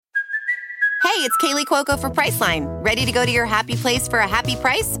Hey, it's Kaylee Cuoco for Priceline. Ready to go to your happy place for a happy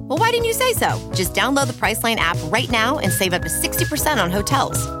price? Well, why didn't you say so? Just download the Priceline app right now and save up to 60% on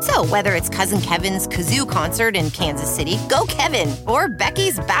hotels. So whether it's Cousin Kevin's Kazoo Concert in Kansas City, go Kevin, or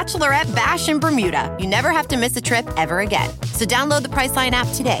Becky's Bachelorette Bash in Bermuda, you never have to miss a trip ever again. So download the Priceline app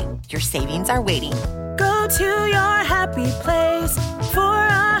today. Your savings are waiting. Go to your happy place for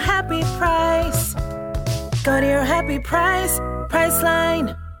a happy price. Go to your happy price,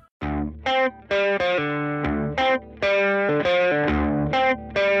 Priceline.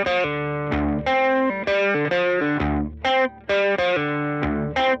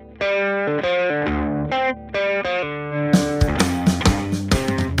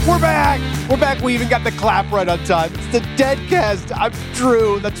 We're back. We even got the clap right on time. It's the Deadcast. I'm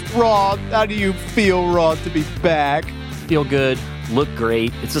Drew. That's Ron. How do you feel, Ron, to be back? Feel good. Look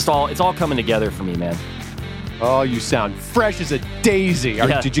great. It's all coming together for me, man. Oh, you sound fresh as a daisy.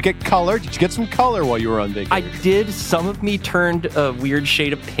 Yeah. Did you get color? Did you get some color while you were on vacation? I did. Some of me turned a weird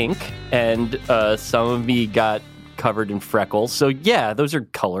shade of pink, and some of me got covered in freckles. So, yeah, those are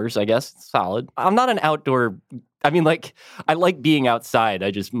colors, I guess. Solid. I'm not an outdoor... I mean, like, I like being outside. I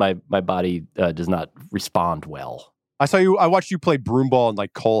just, my body does not respond well. I watched you play broomball in,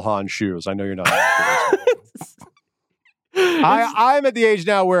 like, Cole Haan shoes. I know you're not. I'm at the age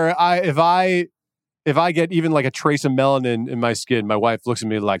now where if I get even like a trace of melanin in my skin, my wife looks at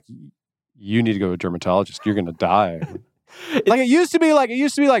me like, you need to go to a dermatologist. You're going to die. It used to be like,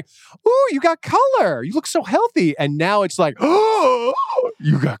 ooh, you got color. You look so healthy. And now it's like, oh,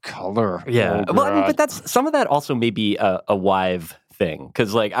 you got color. Yeah. Oh, well, I mean, but some of that also may be a wife thing.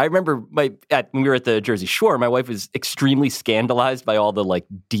 Because, like, I remember when we were at the Jersey Shore, my wife was extremely scandalized by all the, like,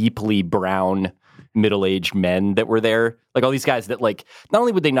 deeply brown middle-aged men that were there. Like, all these guys that, like, not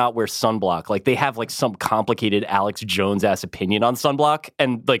only would they not wear sunblock, like, they have, like, some complicated Alex Jones-ass opinion on sunblock.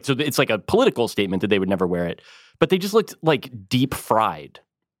 And, like, so it's like a political statement that they would never wear it. But they just looked, like, deep fried.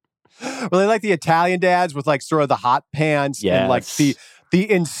 Well, they like the Italian dads with, like, sort of the hot pants and, like, the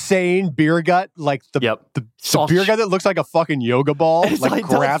insane beer gut, like the beer gut that looks like a fucking yoga ball, like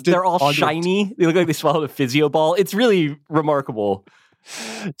grafted. They're all shiny. They look like they swallowed a physio ball. It's really remarkable.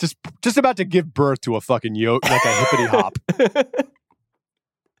 Just about to give birth to a fucking like a hippity hop.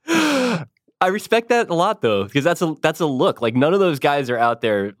 I respect that a lot, though, because that's a look. Like, none of those guys are out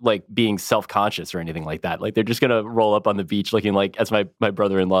there, like, being self-conscious or anything like that. Like, they're just going to roll up on the beach looking like, as my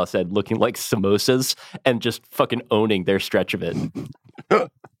brother-in-law said, looking like samosas and just fucking owning their stretch of it.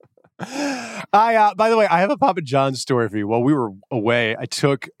 By the way, I have a Papa John's story for you. While we were away, I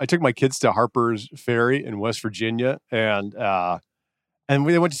took my kids to Harper's Ferry in West Virginia, and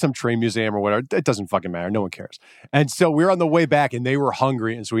they went to some train museum or whatever. It doesn't fucking matter. No one cares. And so we were on the way back, and they were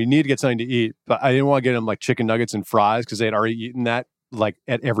hungry, and so we needed to get something to eat. But I didn't want to get them, like, chicken nuggets and fries because they had already eaten that, like,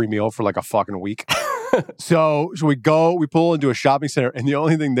 at every meal for, like, a fucking week. So we pull into a shopping center, and the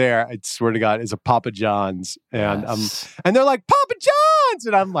only thing there, I swear to God, is a Papa John's. And and they're like, Papa John's!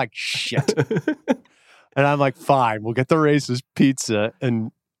 And I'm like, shit. And I'm like, fine, we'll get the racist pizza.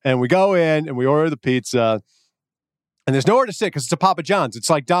 And we go in, and we order the pizza. And there's nowhere to sit because it's a Papa John's. It's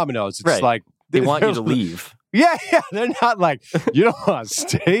like Domino's. It's like... They want you to leave. Yeah. They're not like, you don't want to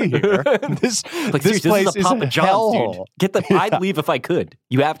stay here. This place is a hell. Dude. I'd leave if I could.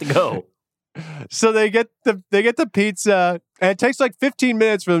 You have to go. So they get the pizza, and it takes like 15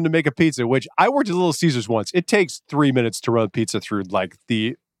 minutes for them to make a pizza, which I worked at Little Caesars once. It takes 3 minutes to run pizza through, like,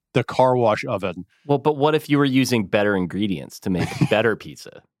 the car wash oven. Well, but what if you were using better ingredients to make better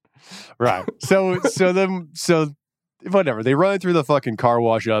pizza? Right. So whatever. They run it through the fucking car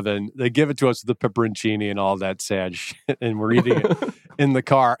wash oven. They give it to us with the pepperoncini and all that sad shit, and we're eating it in the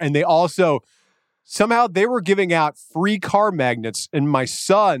car. And they also, somehow they were giving out free car magnets, and my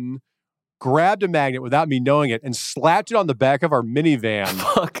son grabbed a magnet without me knowing it and slapped it on the back of our minivan.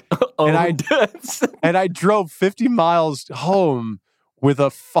 Fuck. And I drove 50 miles home with a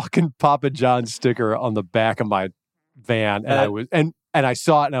fucking Papa John's sticker on the back of my van. And I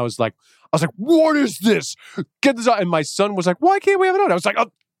saw it, and I was like, what is this? Get this out. And my son was like, why can't we have it on? I was like,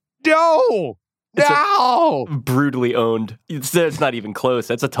 oh, no. Brutally owned. It's not even close.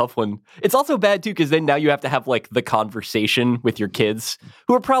 That's a tough one. It's also bad, too, because then now you have to have, like, the conversation with your kids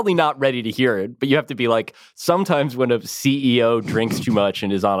who are probably not ready to hear it. But you have to be like, sometimes when a CEO drinks too much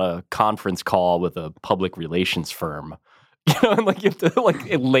and is on a conference call with a public relations firm, you know, and, like, you have to, like,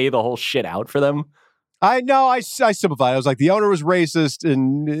 lay the whole shit out for them. I know. I simplified. I was like, the owner was racist,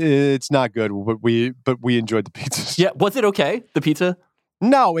 and it's not good. But we enjoyed the pizza. Yeah, was it okay? The pizza?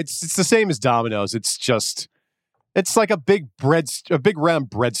 No, it's the same as Domino's. It's like a big round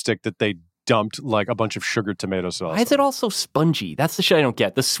breadstick that they dumped like a bunch of sugar tomato sauce. Why is it all so spongy? That's the shit I don't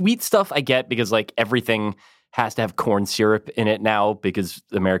get. The sweet stuff I get because like everything has to have corn syrup in it now because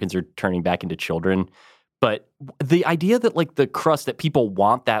Americans are turning back into children. But the idea that like the crust, that people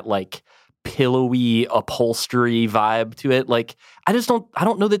want that like pillowy upholstery vibe to it, like I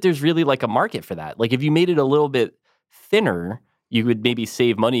don't know that there's really like a market for that. Like if you made it a little bit thinner, you would maybe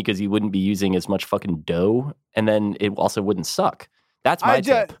save money because you wouldn't be using as much fucking dough, and then it also wouldn't suck. That's my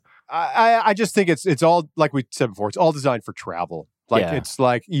tip. I just think it's all, like we said before, it's all designed for travel. Like it's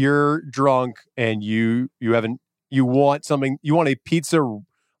like you're drunk and you want something, you want a pizza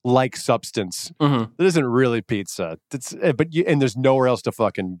like substance that isn't really pizza. And there's nowhere else to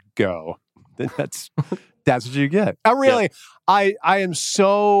fucking go. That's what you get. I am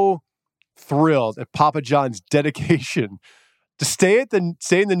so thrilled at Papa John's dedication to stay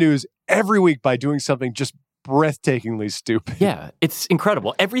in the news every week by doing something just breathtakingly stupid. Yeah, it's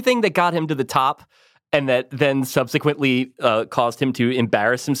incredible. Everything that got him to the top and that then subsequently caused him to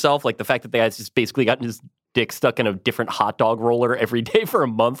embarrass himself, like the fact that the guy's just basically gotten his dick stuck in a different hot dog roller every day for a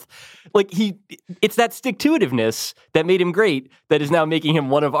month. Like it's that stick-to-itiveness that made him great that is now making him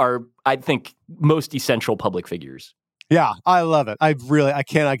one of our, I think, most essential public figures. Yeah, I love it. I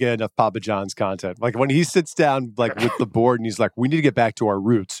cannot get enough Papa John's content. Like when he sits down like with the board and he's like, we need to get back to our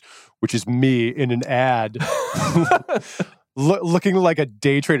roots, which is me in an ad looking like a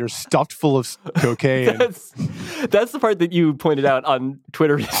day trader stuffed full of cocaine. That's the part that you pointed out on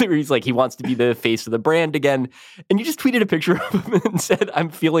Twitter where he's like, he wants to be the face of the brand again. And you just tweeted a picture of him and said, I'm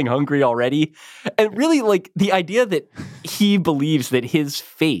feeling hungry already. And really like the idea that he believes that his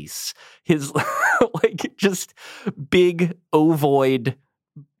face, his like just big ovoid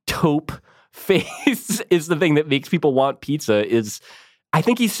taupe face is the thing that makes people want pizza is, I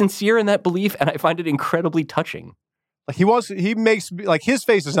think he's sincere in that belief. And I find it incredibly touching. Like he makes like his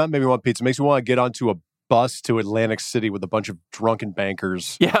face does not make me want pizza. It makes me want to get onto a bus to Atlantic City with a bunch of drunken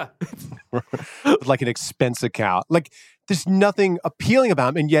bankers. Yeah. With like an expense account. Like there's nothing appealing about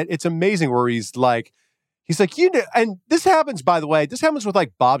him. And yet it's amazing where he's like, you know, and this happens, by the way, this happens with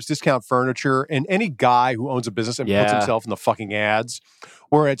like Bob's Discount Furniture and any guy who owns a business and puts himself in the fucking ads,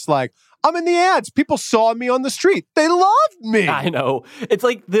 where it's like, I'm in the ads. People saw me on the street. They love me. I know. It's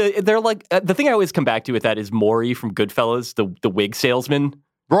like they're like the thing I always come back to with that is Maury from Goodfellas, the wig salesman.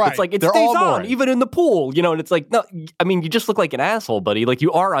 Right. It's like it stays on even in the pool, you know. And it's like, no, I mean, you just look like an asshole, buddy. Like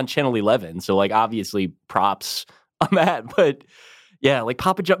you are on Channel 11, so like obviously props on that. But yeah, like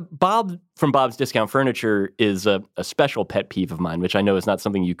Bob from Bob's Discount Furniture is a special pet peeve of mine, which I know is not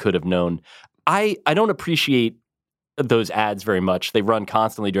something you could have known. I don't appreciate those ads very much. They run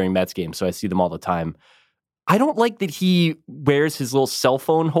constantly during Mets games, so I see them all the time. I don't like that he wears his little cell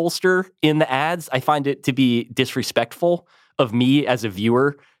phone holster in the ads. I find it to be disrespectful of me as a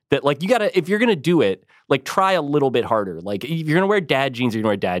viewer. That like if you're gonna do it, like try a little bit harder. Like if you're gonna wear dad jeans, you're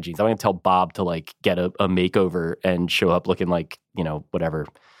gonna wear dad jeans. I'm gonna tell Bob to like get a makeover and show up looking like, you know, whatever,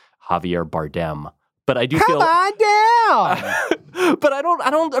 Javier Bardem. But I do feel on down. But I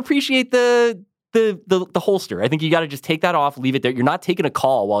don't appreciate the holster. I think you got to just take that off, leave it there. You're not taking a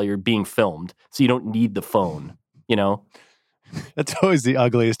call while you're being filmed, so you don't need the phone, you know? That's always the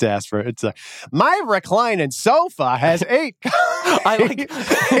ugliest ass for it. It's my reclining sofa has 8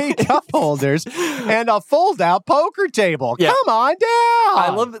 cup holders and a fold-out poker table. Yeah. Come on down.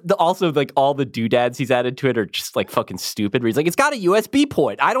 I love also like all the doodads he's added to it are just like fucking stupid. Where he's like, it's got a USB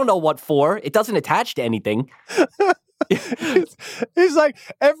port. I don't know what for. It doesn't attach to anything. It's like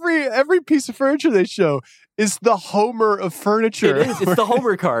every piece of furniture they show is the Homer of furniture. It is. It's the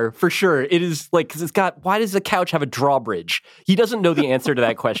Homer car for sure. It is like, because it's got, why does the couch have a drawbridge? He doesn't know the answer to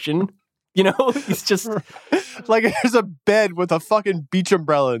that question. You know, he's just like, there's a bed with a fucking beach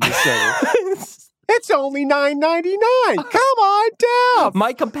umbrella in the center. It's only $9.99. Come on down.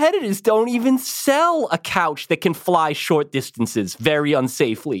 My competitors don't even sell a couch that can fly short distances very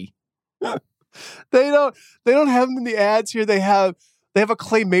unsafely. They don't have them in the ads here. They have a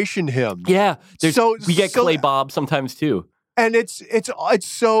claymation him. Yeah. So we get Clay Bob sometimes too. And it's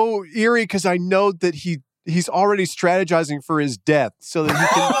so eerie because I know that he's already strategizing for his death so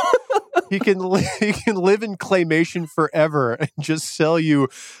that he can live in claymation forever and just sell you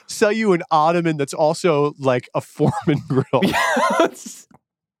an ottoman that's also like a Foreman grill. Yes.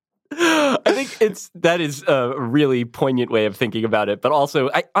 I think that is a really poignant way of thinking about it. But also,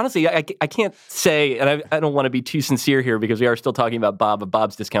 I can't say, and I don't want to be too sincere here because we are still talking about Bob of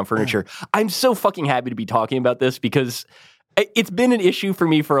Bob's Discount Furniture. I'm so fucking happy to be talking about this because it's been an issue for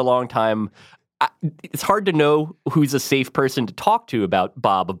me for a long time. It's hard to know who's a safe person to talk to about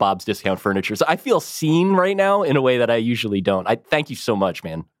Bob of Bob's Discount Furniture. So I feel seen right now in a way that I usually don't. I thank you so much,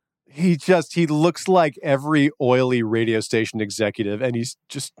 man. he looks like every oily radio station executive, and he's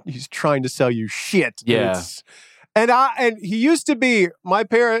trying to sell you shit. Yeah. And he used to be my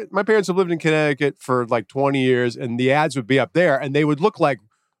parents have lived in Connecticut for like 20 years, and the ads would be up there and they would look like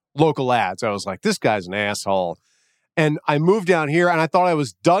local ads. I was like, this guy's an asshole. And I moved down here and I thought I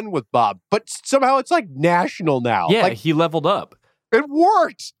was done with Bob, but somehow it's like national now. Yeah, like, he leveled up. it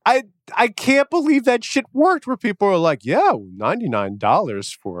worked. I can't believe that shit worked where people are like, yeah,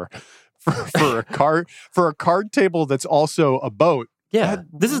 $99 for a card table that's also a boat. Yeah,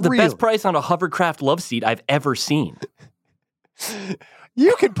 this is the best price on a hovercraft love seat I've ever seen.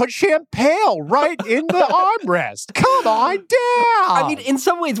 You can put champagne right in the armrest. Come on down. I mean, in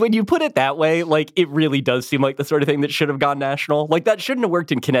some ways, when you put it that way, like, it really does seem like the sort of thing that should have gone national. Like, that shouldn't have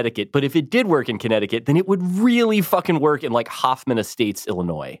worked in Connecticut, but if it did work in Connecticut, then it would really fucking work in, like, Hoffman Estates,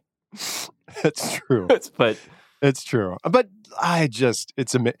 Illinois. That's true. It's true. But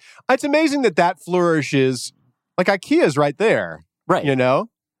it's amazing that flourishes. Like, IKEA's right there. Right. You know?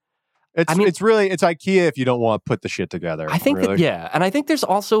 It's IKEA if you don't want to put the shit together. I think really. And I think there's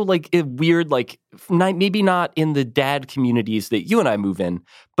also like a weird, like, maybe not in the dad communities that you and I move in,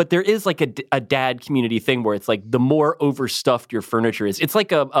 but there is like a dad community thing where it's like the more overstuffed your furniture is, it's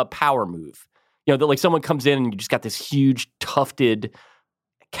like a power move. You know, that like someone comes in and you just got this huge tufted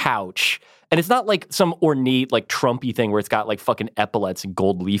couch. And it's not like some ornate, like, Trumpy thing where it's got, like, fucking epaulets and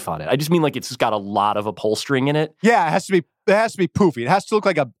gold leaf on it. I just mean, like, it's just got a lot of upholstering in it. Yeah, it has to be poofy. It has to look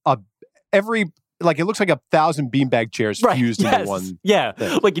like it looks like 1,000 beanbag chairs fused into one. Yeah,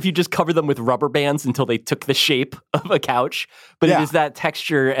 thing. Like if you just cover them with rubber bands until they took the shape of a couch. But it is that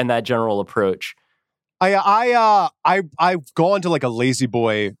texture and that general approach. I've gone to like a Lazy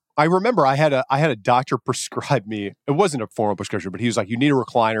Boy. I remember I had a doctor prescribe me. It wasn't a formal prescription, but he was like, "You need a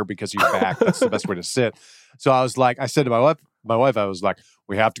recliner because of your back. That's the best way to sit." So I said to my wife, I was like,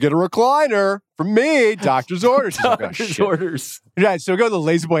 "We have to get a recliner for me. Doctor's orders." Doctor's orders. Yeah. So go to the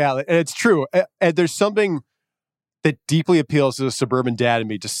Lazy Boy outlet, and it's true. And there's something that deeply appeals to the suburban dad in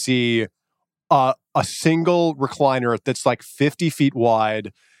me to see a single recliner that's like 50 feet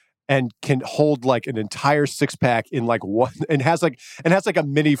wide. And can hold like an entire 6-pack in like one, and has like a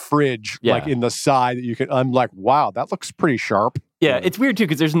mini fridge like in the side that you can. I'm like, wow, that looks pretty sharp. Yeah, it's weird too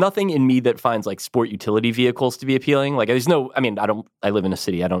because there's nothing in me that finds like sport utility vehicles to be appealing. Like there's no, I mean, I live in a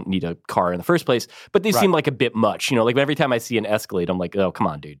city. I don't need a car in the first place, but they seem like a bit much. You know, like every time I see an Escalade, I'm like, oh, come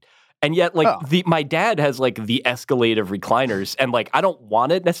on, dude. And yet, like, my dad has, like, the Escalade of recliners, and, like, I don't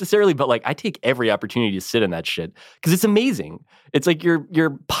want it necessarily, but, like, I take every opportunity to sit in that shit, because it's amazing. It's like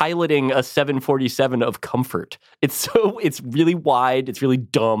you're piloting a 747 of comfort. It's really wide, it's really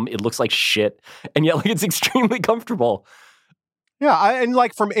dumb, it looks like shit, and yet, like, it's extremely comfortable. Yeah, and,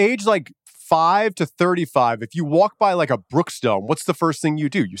 like, from age, like, 5 to 35, if you walk by like a Brookstone, what's the first thing you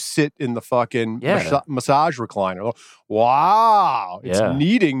do? You sit in the fucking massage recliner. Wow, it's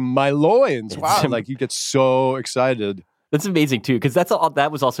kneading my loins. Wow, like you get so excited. That's amazing too, because that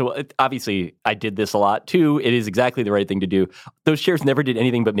was also, obviously I did this a lot too. It is exactly the right thing to do. Those chairs never did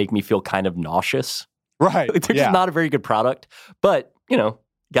anything but make me feel kind of nauseous. Right, like, they're just not a very good product. But you know,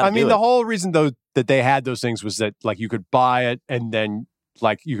 the whole reason though that they had those things was that like you could buy it and then.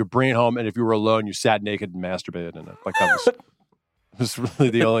 Like, you could bring it home, and if you were alone, you sat naked and masturbated in it. Like, that was really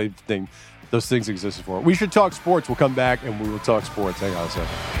the only thing those things existed for. We should talk sports. We'll come back, and we will talk sports. Hang on a second.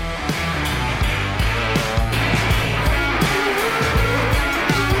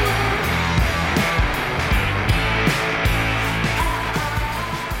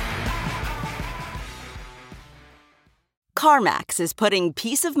 CarMax is putting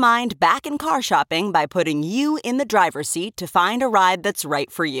peace of mind back in car shopping by putting you in the driver's seat to find a ride that's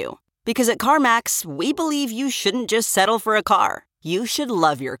right for you. Because at CarMax, we believe you shouldn't just settle for a car. You should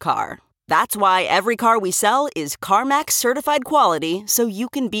love your car. That's why every car we sell is CarMax certified quality, so you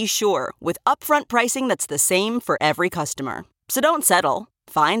can be sure with upfront pricing that's the same for every customer. So don't settle.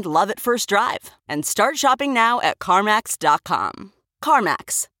 Find love at first drive and start shopping now at CarMax.com.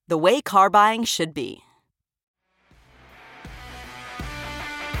 CarMax, the way car buying should be.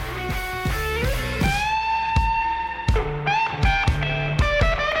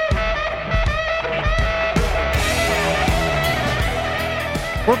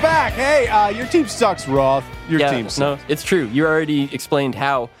 We're back. Hey, your team sucks, Roth. Your team sucks. No, it's true. You already explained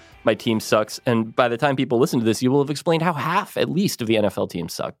how my team sucks, and by the time people listen to this, you will have explained how half, at least, of the NFL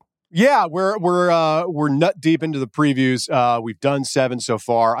teams suck. Yeah, we're nut deep into the previews. We've done 7 so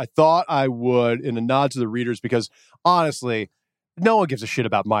far. I thought I would, in a nod to the readers, because honestly, no one gives a shit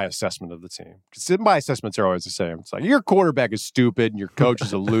about my assessment of the team. Because my assessments are always the same. It's like your quarterback is stupid, and your coach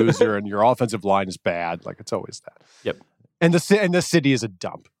is a loser, and your offensive line is bad. Like it's always that. Yep. And the city is a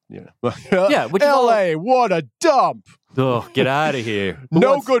dump. Yeah, which is L.A., what a dump. Oh, get out of here.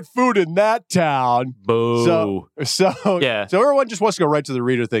 No good food in that town. Boo. So everyone just wants to go right to the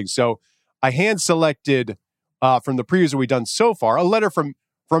reader thing. So I hand selected from the previews that we've done so far a letter from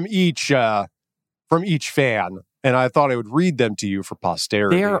each fan, and I thought I would read them to you for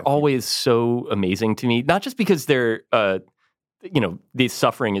posterity. They are always so amazing to me, not just because they're the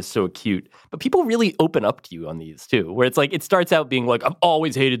suffering is so acute, but people really open up to you on these too, where it's like, it starts out being like, I've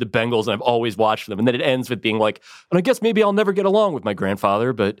always hated the Bengals and I've always watched them. And then it ends with being like, and I guess maybe I'll never get along with my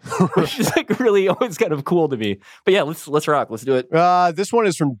grandfather, but which is like really always kind of cool to me. But yeah, let's rock. Let's do it. This one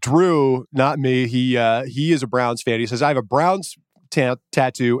is from Drew, not me. He is a Browns fan. He says, I have a Browns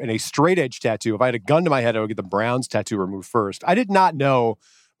tattoo and a straight edge tattoo. If I had a gun to my head, I would get the Browns tattoo removed first. I did not know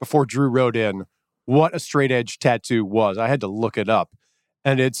before Drew wrote in what a straight edge tattoo was. I had to look it up,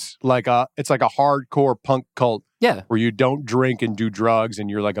 and it's like a hardcore punk cult, where you don't drink and do drugs, and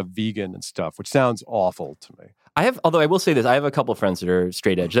you're like a vegan and stuff, which sounds awful to me. Although I will say this, I have a couple of friends that are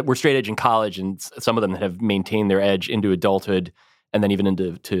straight edge, that were straight edge in college, and some of them that have maintained their edge into adulthood, and then even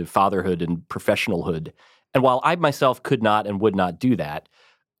into fatherhood and professionalhood. And while I myself could not and would not do that,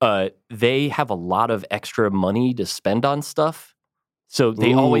 they have a lot of extra money to spend on stuff. So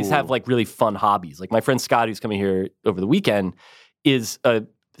they always have like really fun hobbies. Like my friend Scott, who's coming here over the weekend, is a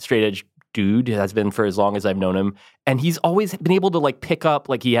straight edge dude, has been for as long as I've known him. And he's always been able to like pick up,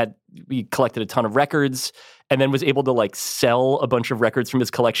 like he collected a ton of records and then was able to like sell a bunch of records from his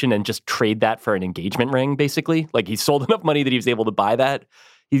collection and just trade that for an engagement ring, basically. Like he sold enough money that he was able to buy that.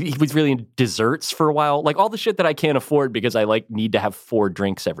 He was really into desserts for a while. Like all the shit that I can't afford because I like need to have 4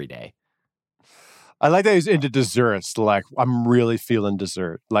 drinks every day. I like that he's into desserts. Like, I'm really feeling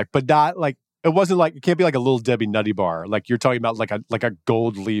dessert. Like, but not like, it wasn't like, it can't be like a Little Debbie Nutty Bar. Like, you're talking about like a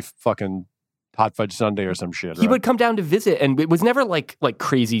gold leaf fucking hot fudge sundae or some shit. He would come down to visit, and it was never like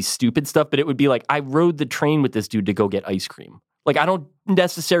crazy stupid stuff, but it would be like, I rode the train with this dude to go get ice cream. Like, I don't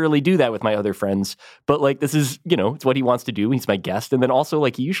necessarily do that with my other friends, but like, this is, it's what he wants to do. He's my guest. And then also,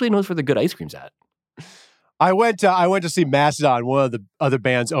 like, he usually knows where the good ice cream's at. I went to see Mastodon, one of the other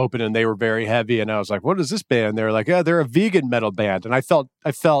bands, open, and they were very heavy. And I was like, "What is this band?" They were like, "Yeah, they're a vegan metal band." And I felt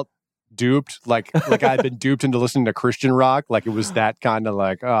duped, like I'd been duped into listening to Christian rock. Like it was that kind of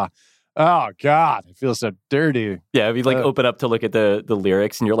like, oh God, I feel so dirty. Yeah, if you like open up to look at the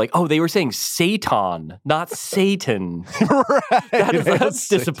lyrics, and you're like, "Oh, they were saying Satan, not Satan." Right, that's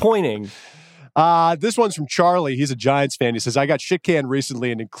disappointing. This one's from Charlie. He's a Giants fan. He says, "I got shit canned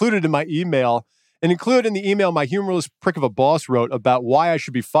recently and included in the email my humorless prick of a boss wrote about why I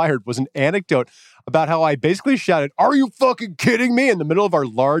should be fired was an anecdote about how I basically shouted, 'Are you fucking kidding me?' in the middle of our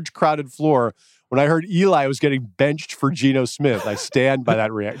large crowded floor when I heard Eli was getting benched for Geno Smith. I stand by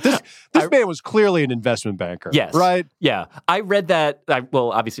that reaction. This man was clearly an investment banker. Yes. Right? Yeah. I read that.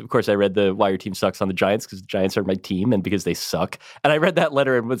 Obviously, of course, I read the Why Your Team Sucks on the Giants because the Giants are my team and because they suck. And I read that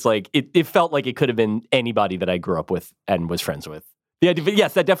letter and was like, it felt like it could have been anybody that I grew up with and was friends with.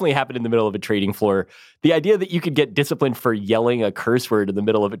 Yes, that definitely happened in the middle of a trading floor. The idea that you could get disciplined for yelling a curse word in the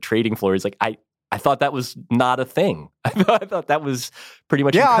middle of a trading floor is like, I thought that was not a thing. I thought that was pretty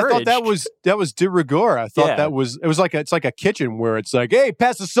much encouraged. I thought that was de rigueur. I thought it's like a kitchen where it's like, "Hey,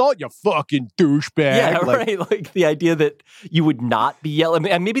 pass the salt, you fucking douchebag." Yeah, right. Like the idea that you would not be yelling,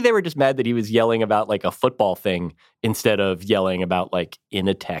 and maybe they were just mad that he was yelling about like a football thing instead of yelling about like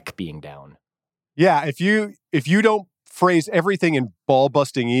Initech being down. Yeah, if you don't phrase everything in ball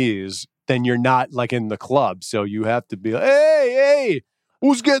busting ease, then you're not like in the club. So you have to be like, hey,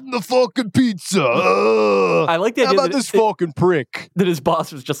 who's getting the fucking pizza? I like the idea about this fucking prick. That his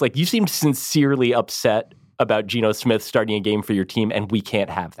boss was just like, you seemed sincerely upset about Geno Smith starting a game for your team, and we can't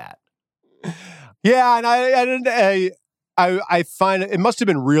have that. Yeah, and I find it must have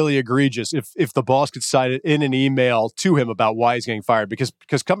been really egregious if the boss could cite it in an email to him about why he's getting fired,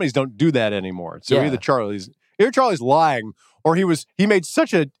 because companies don't do that anymore. So either Charlie's lying, or he made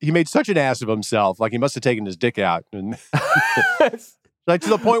such an ass of himself, like he must have taken his dick out, and like to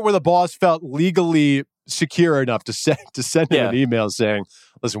the point where the boss felt legally secure enough to send him an email saying,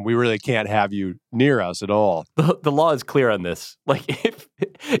 "Listen, we really can't have you near us at all." The law is clear on this. Like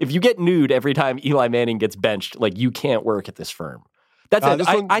if you get nude every time Eli Manning gets benched, like you can't work at this firm. That's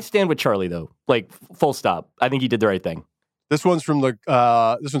it. I stand with Charlie though. Like full stop. I think he did the right thing. This one's for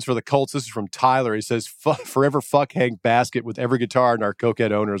the Colts. This is from Tyler. He says, "Forever fuck Hank Basket with every guitar in our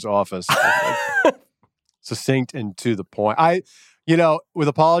cokehead owner's office." Succinct and to the point. With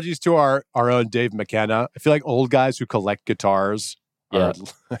apologies to our own Dave McKenna, I feel like old guys who collect guitars Yeah.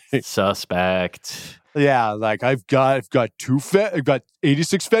 Like, Suspect. yeah, like I've got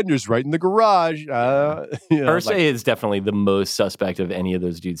 86 fenders right in the garage. You know, Irsay is definitely the most suspect of any of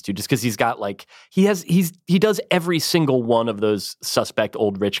those dudes too, just because he's got like he does every single one of those suspect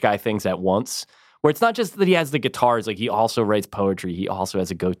old rich guy things at once. Where it's not just that he has the guitars, like he also writes poetry. He also has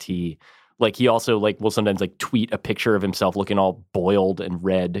a goatee. Like he also like will sometimes like tweet a picture of himself looking all boiled and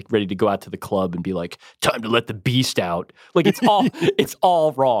red, ready to go out to the club and be like, "Time to let the beast out." Like it's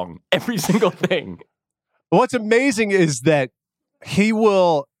all wrong. Every single thing. What's amazing is that he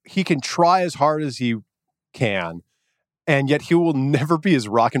can try as hard as he can, and yet he will never be as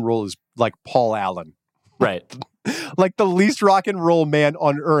rock and roll as like Paul Allen. Right. Like the least rock and roll man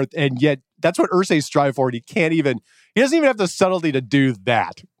on earth, and yet that's what Irsay strive for. And he doesn't even have the subtlety to do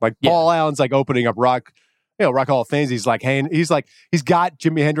that. Like Paul Allen's like opening up Rock Hall of Fame. He's like, hey, he's got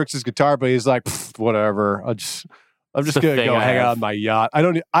Jimi Hendrix's guitar, but he's like, whatever. I'm just gonna go hang out on my yacht.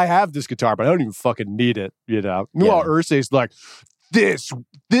 I have this guitar, but I don't even fucking need it. You know. Meanwhile, Irsay's like, this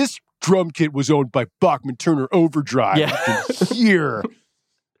drum kit was owned by Bachman Turner Overdrive. Yeah.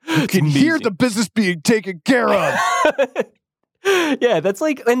 You can hear the business being taken care of. Yeah, that's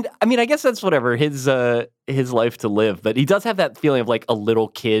like, and I mean, I guess that's whatever his life to live. But he does have that feeling of like a little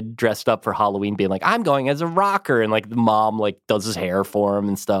kid dressed up for Halloween, being like, "I'm going as a rocker," and like the mom like does his hair for him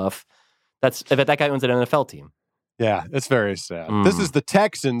and stuff. I bet that guy owns an NFL team. Yeah, it's very sad. This is the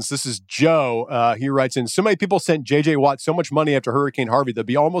Texans. This is Joe. He writes in, so many people sent J.J. Watt so much money after Hurricane Harvey that it'd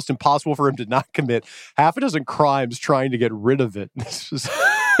be almost impossible for him to not commit half a dozen crimes trying to get rid of it.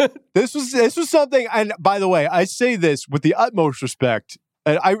 This was something, and by the way, I say this with the utmost respect.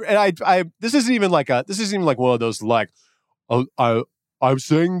 And I this isn't even like one of those like, I'm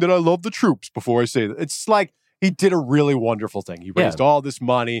saying that I love the troops before I say that. It's like he did a really wonderful thing. He raised all this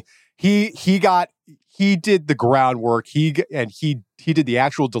money. He did the groundwork. He did the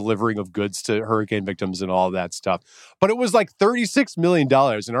actual delivering of goods to hurricane victims and all that stuff. But it was like $36 million.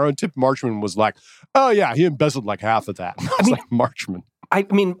 And our own Tip Marchman was like, oh yeah, he embezzled like half of that. I mean, like Marchman. I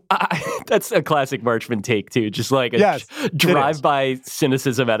mean, that's a classic Marchman take too. Just like a drive-by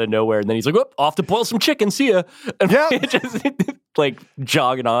cynicism out of nowhere. And then he's like, whoop, off to boil some chicken. See ya. And just like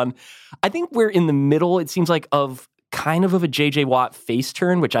jogging on. I think we're in the middle, it seems like, of kind of a J.J. Watt face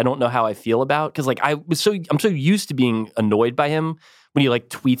turn, which I don't know how I feel about. Because like I'm so used to being annoyed by him when he like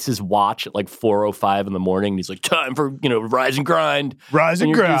tweets his watch at like 4:05 in the morning. And he's like, time for, rise and grind. Rise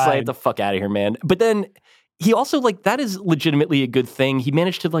and grind. He's like, get the fuck out of here, man. But then he also like, that is legitimately a good thing. He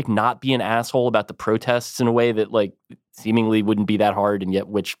managed to like not be an asshole about the protests in a way that like seemingly wouldn't be that hard, and yet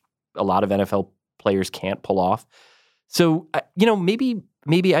which a lot of NFL players can't pull off. So,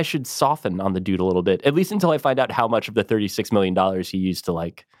 maybe I should soften on the dude a little bit, at least until I find out how much of the $36 million he used to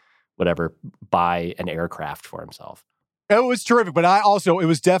like, whatever, buy an aircraft for himself. It was terrific, but it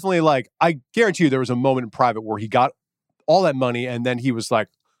was definitely like, I guarantee you there was a moment in private where he got all that money and then he was like,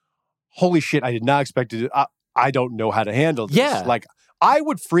 holy shit, I did not expect it. I don't know how to handle this. Yeah. Like, I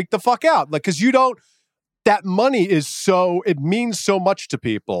would freak the fuck out. Like, because that money it means so much to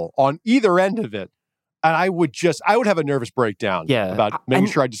people on either end of it. And I would have a nervous breakdown about making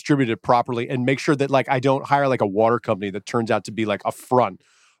sure I distribute it properly and make sure that like I don't hire like a water company that turns out to be like a front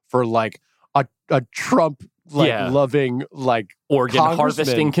for like a Trump loving like organ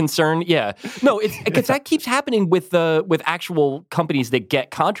harvesting concern. Yeah. No, it's because that keeps happening with actual companies that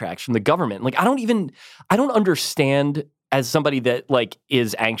get contracts from the government. Like I don't understand, as somebody that like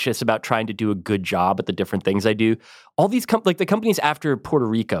is anxious about trying to do a good job at the different things I do. All these like the companies after Puerto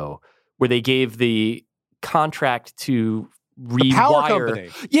Rico where they gave the contract to rewire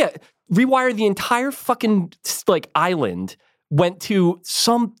the entire fucking like island, went to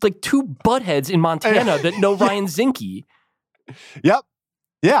some like two buttheads in Montana that know Ryan Zinke. Yep.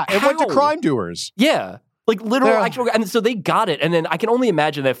 Yeah. It went to crime doers. Yeah. Like literal actual, and so they got it. And then I can only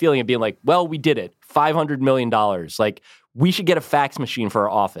imagine that feeling of being like, well, we did it. $500 million. Like we should get a fax machine for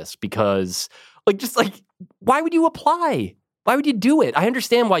our office because like, just like, why would you apply? Why would you do it? I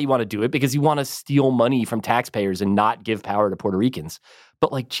understand why you want to do it because you want to steal money from taxpayers and not give power to Puerto Ricans.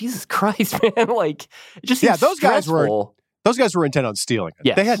 But like, Jesus Christ, man, like it just seems those stressful. Those guys were intent on stealing it.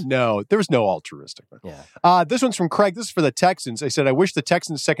 Yes. There was no altruistic. Yeah. This one's from Craig. This is for the Texans. They said, I wish the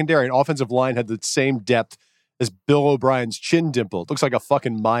Texans secondary and offensive line had the same depth as Bill O'Brien's chin dimple. It looks like a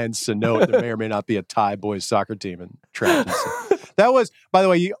fucking Mayan Sanote. There may or may not be a Thai boys soccer team in track. That was, by the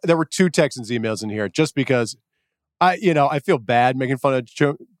way, there were 2 Texans emails in here just because I feel bad making fun of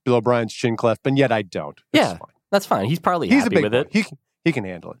Bill O'Brien's chin cleft, but yet I don't. That's fine. He's probably happy with it. He can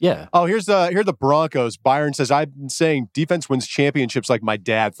handle it. Yeah. Oh, here are the Broncos. Byron says, I've been saying defense wins championships like my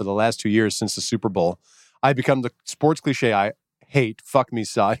dad for the last 2 years since the Super Bowl. I've become the sports cliche I hate Fuck Me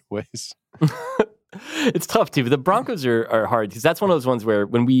Sideways. It's tough too. The Broncos are hard because that's one of those ones where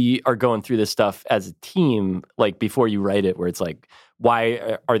when we are going through this stuff as a team, like before you write it, where it's like,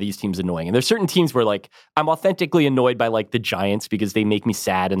 why are these teams annoying? And there's certain teams where like I'm authentically annoyed by like the Giants because they make me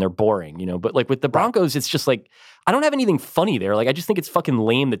sad and they're boring, you know. But like with the Broncos, it's just like I don't have anything funny there. Like I just think it's fucking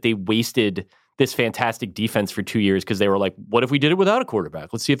lame that they wasted this fantastic defense for 2 years because they were like, what if we did it without a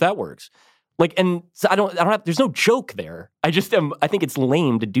quarterback? Let's see if that works. Like, and so I don't have. There's no joke there. I think it's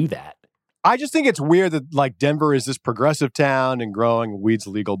lame to do that. I just think it's weird that like Denver is this progressive town and growing, weed's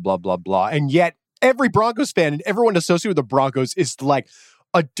legal, blah, blah, blah. And yet every Broncos fan and everyone associated with the Broncos is like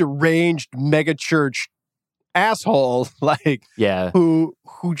a deranged mega church asshole, like who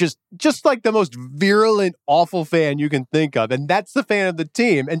just like the most virulent, awful fan you can think of. And that's the fan of the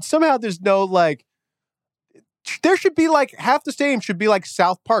team. And somehow there's no like, there should be like half the stadium should be like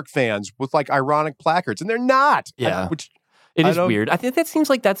South Park fans with like ironic placards. And they're not. Yeah. It is weird. I think that seems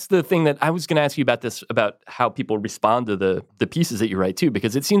like that's the thing that I was going to ask you about this, about how people respond to the pieces that you write too,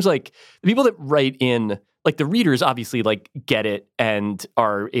 because it seems like the people that write in, like the readers obviously like get it and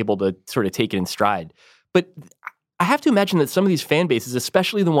are able to sort of take it in stride. But I have to imagine that some of these fan bases,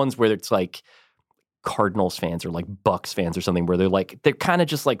 especially the ones where it's like Cardinals fans or like Bucks fans or something, where they're kind of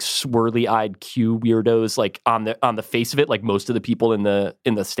just like swirly-eyed Q weirdos, like on the face of it, like most of the people in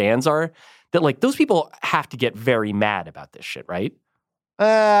the stands are. That like those people have to get very mad about this shit, right?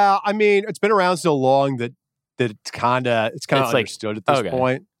 I mean, it's been around so long that it's kind of understood at this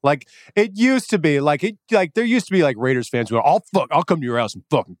point. Like it used to be, like there used to be like Raiders fans who are, I'll come to your house and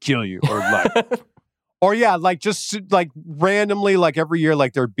fucking kill you, or like, or yeah, like just like randomly, like every year,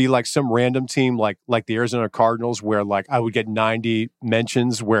 like there'd be like some random team, like the Arizona Cardinals, where like I would get 90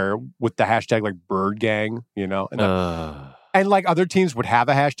 mentions where with the hashtag like Bird Gang, you know, and like other teams would have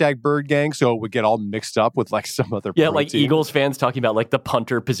a hashtag Bird Gang, so it would get all mixed up with like some other like team. Eagles fans talking about like the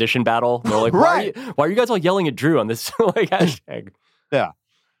punter position battle. They're like, why are you guys all yelling at Drew on this like hashtag?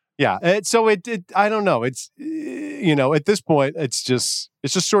 Yeah. So it I don't know. It's you know, at this point, it's just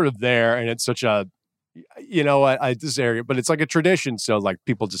sort of there, and it's such a this area, but it's like a tradition. So like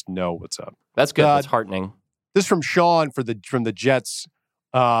people just know what's up. That's good. That's heartening. This from Sean from the Jets.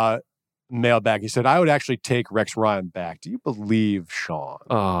 Mailbag. He said, I would actually take Rex Ryan back. Do you believe Sean?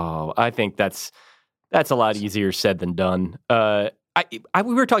 Oh, I think that's a lot easier said than done. We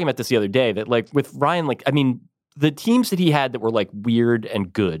were talking about this the other day, that like with Ryan, like, I mean, the teams that he had that were like weird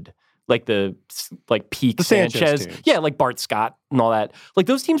and good, like the peak Sanchez, like Bart Scott and all that, like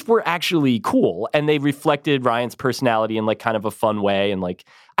those teams were actually cool and they reflected Ryan's personality in like kind of a fun way. And like,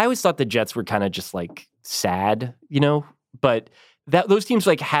 I always thought the Jets were kind of just like sad, you know, but those teams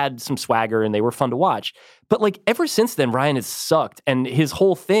like had some swagger and they were fun to watch. But like ever since then, Ryan has sucked. And his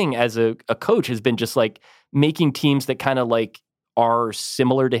whole thing as a coach has been just like making teams that kind of like are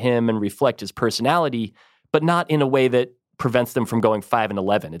similar to him and reflect his personality, but not in a way that prevents them from going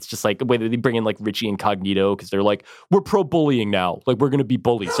 5-11. It's just like a way that they bring in like Richie Incognito because they're like, we're pro bullying now. Like we're going to be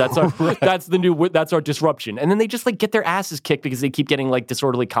bullies. That's our, that's our disruption. And then they just like get their asses kicked because they keep getting like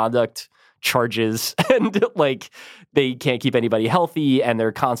disorderly conduct charges and like they can't keep anybody healthy and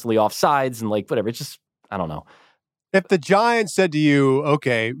they're constantly off sides and like whatever. It's just, I don't know. If the Giants said to you,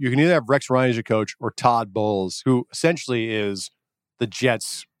 okay, you can either have Rex Ryan as your coach or Todd Bowles, who essentially is the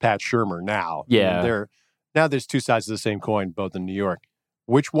Jets' Pat Shurmur now. Yeah. I mean, now there's two sides of the same coin, both in New York.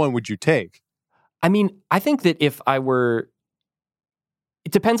 Which one would you take? I mean, I think that if I were,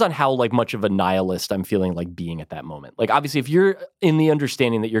 it depends on how like much of a nihilist I'm feeling like being at that moment. Like obviously if you're in the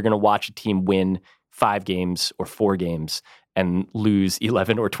understanding that you're going to watch a team win 5 games or 4 games and lose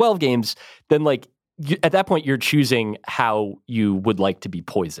 11 or 12 games, then like at that point you're choosing how you would like to be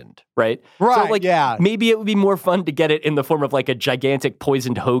poisoned, right? Right, so like, yeah. Maybe it would be more fun to get it in the form of like a gigantic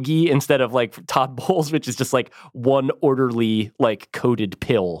poisoned hoagie instead of like Todd Bowles, which is just like one orderly like coated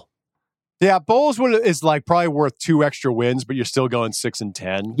pill. Yeah, Bowles is like probably worth 2 extra wins, but you're still going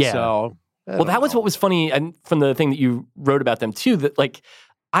 6-10. Yeah. So, well, that was what was funny, and from the thing that you wrote about them too. That like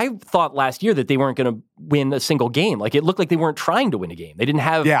I thought last year that they weren't going to win a single game. Like it looked like they weren't trying to win a game. They didn't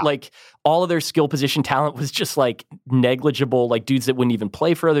have like all of their skill position talent was just like negligible, like dudes that wouldn't even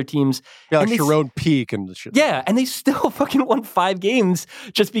play for other teams. Yeah, like Sharon Peake and the shit. Yeah, and they still fucking won 5 games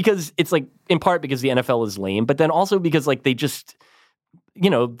just because it's like in part because the NFL is lame, but then also because like they just. You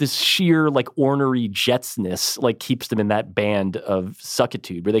know, this sheer like ornery Jetsness like keeps them in that band of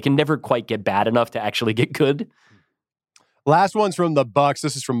suckitude where they can never quite get bad enough to actually get good. Last one's from the Bucks.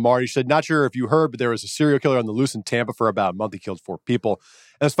 This is from Marty. She said, not sure if you heard, but there was a serial killer on the loose in Tampa for about a month. He killed 4 people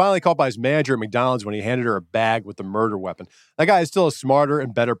and was finally caught by his manager at McDonald's when he handed her a bag with the murder weapon. That guy is still a smarter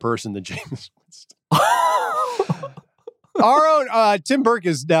and better person than James Winston. Our own Tim Burke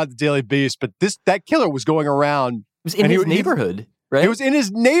is now the Daily Beast, but that killer was going around. It was in his neighborhood, right? It was in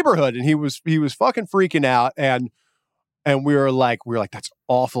his neighborhood, and he was fucking freaking out, and we were like, that's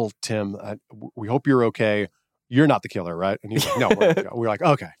awful, Tim. We hope you're okay. You're not the killer, right? And he's like, no, we're like,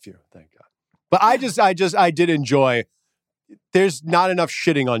 okay, phew, thank God. But I did enjoy. There's not enough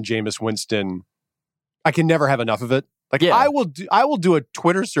shitting on Jameis Winston. I can never have enough of it. Like I will do a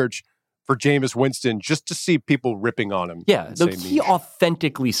Twitter search for Jameis Winston just to see people ripping on him. Yeah, he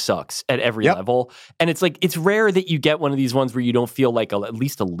authentically sucks at every level. And it's like, it's rare that you get one of these ones where you don't feel like at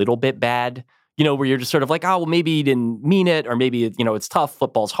least a little bit bad, where you're just sort of like, oh, well, maybe he didn't mean it, or maybe, it's tough,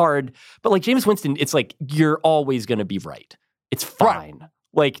 football's hard. But like Jameis Winston, it's like, you're always going to be right. It's fine. Right.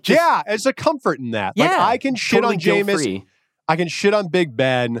 Like, it's a comfort in that. Yeah, like, I can shit totally on Jameis. Guilt-free. I can shit on Big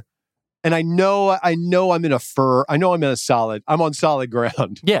Ben. And I know I'm in a fur. I know I'm on solid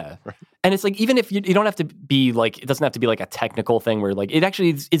ground. Yeah. Right. And it's like, even if you don't have to be like, it doesn't have to be like a technical thing where like, it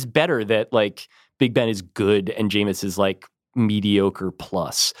actually is better that like Big Ben is good and Jameis is like mediocre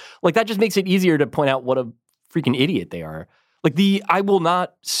plus. Like that just makes it easier to point out what a freaking idiot they are. Like I will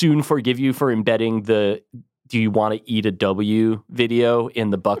not soon forgive you for embedding the "do you want to eat a W" video in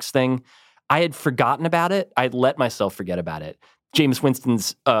the Bucs thing. I had forgotten about it. I'd let myself forget about it. Jameis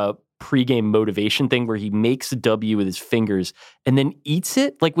Winston's pregame motivation thing where he makes a W with his fingers and then eats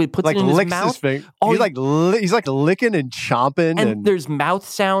it, like puts it in his mouth. He's like licking and chomping, and there's mouth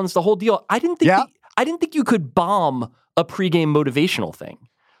sounds, the whole deal. I didn't think you could bomb a pregame motivational thing.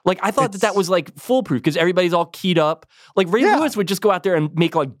 Like I thought that was like foolproof because everybody's all keyed up. Like Ray Lewis would just go out there and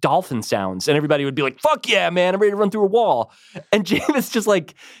make like dolphin sounds, and everybody would be like, "Fuck yeah, man! I'm ready to run through a wall." And Jameis just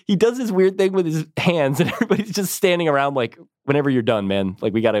like he does this weird thing with his hands, and everybody's just standing around like, "Whenever you're done, man,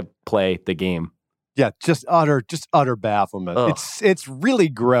 like we got to play the game." Yeah, just utter bafflement. Ugh. It's really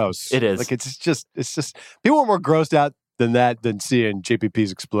gross. It is. Like it's just people are more grossed out than seeing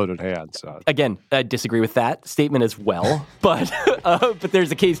JPP's exploded hand. So again, I disagree with that statement as well, but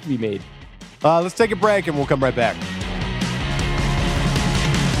there's a case to be made. Let's take a break and we'll come right back.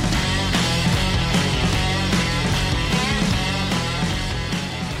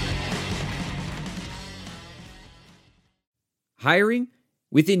 Hiring?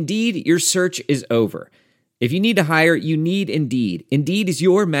 With Indeed, your search is over. If you need to hire, you need Indeed. Indeed is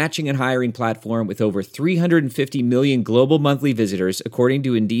your matching and hiring platform with over 350 million global monthly visitors, according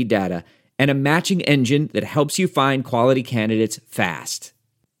to Indeed data, and a matching engine that helps you find quality candidates fast.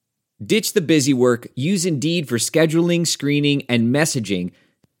 Ditch the busy work. Use Indeed for scheduling, screening, and messaging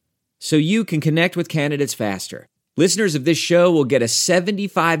so you can connect with candidates faster. Listeners of this show will get a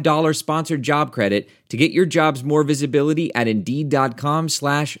 $75 sponsored job credit to get your jobs more visibility at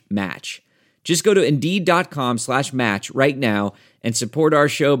Indeed.com/match. Just go to Indeed.com/match right now and support our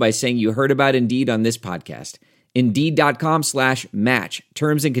show by saying you heard about Indeed on this podcast. Indeed.com/match.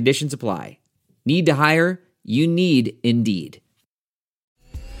 Terms and conditions apply. Need to hire? You need Indeed.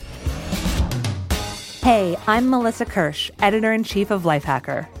 Hey, I'm Melissa Kirsch, editor-in-chief of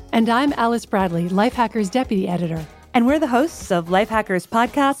Lifehacker. And I'm Alice Bradley, Lifehacker's deputy editor. And we're the hosts of Lifehacker's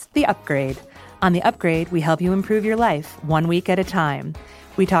podcast, The Upgrade. On The Upgrade, we help you improve your life 1 week at a time.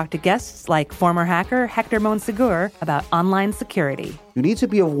 We talk to guests like former hacker Hector Monsegur about online security. You need to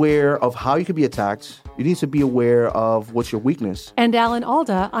be aware of how you can be attacked. You need to be aware of what's your weakness. And Alan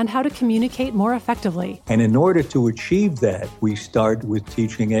Alda on how to communicate more effectively. And in order to achieve that, we start with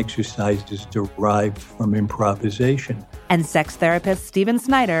teaching exercises derived from improvisation. And sex therapist Steven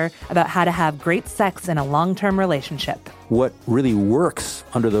Snyder about how to have great sex in a long-term relationship. What really works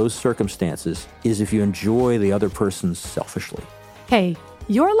under those circumstances is if you enjoy the other person selfishly. Hey,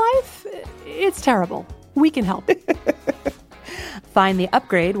 your life, it's terrible. We can help. Find The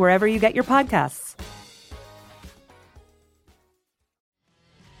Upgrade wherever you get your podcasts.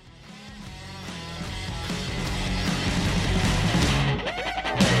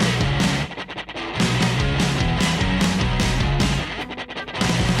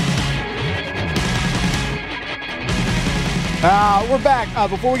 We're back.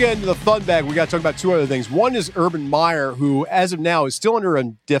 Before we get into the fun bag, we got to talk about two other things. One is Urban Meyer, who, as of now, is still under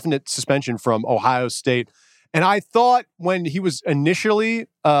indefinite suspension from Ohio State. And I thought when he was initially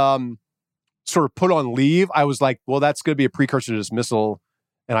sort of put on leave, I was like, well, that's going to be a precursor to dismissal.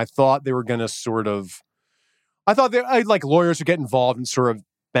 And I thought they were going to like lawyers would get involved and sort of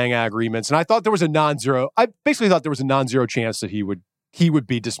bang out agreements. And I thought there was I basically thought there was a non-zero chance that he would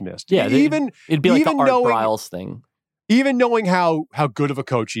be dismissed. Yeah, it'd be like the Art Briles thing. Even knowing how good of a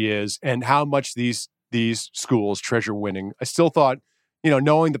coach he is and how much these schools treasure winning, I still thought,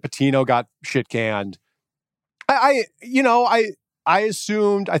 knowing that Pitino got shit canned, I thought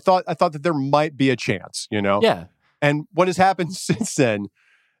that there might be a chance, Yeah. And what has happened since then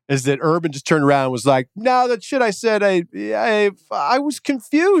is that Urban just turned around and was like, "No, that shit I said, I was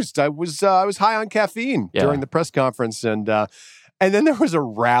confused. I was high on caffeine during the press conference, and then there was a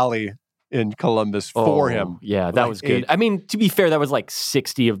rally in Columbus for him. Yeah, that was good. I mean, to be fair, that was like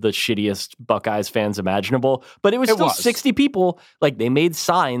 60 of the shittiest Buckeyes fans imaginable, but it was still 60 people. Like, they made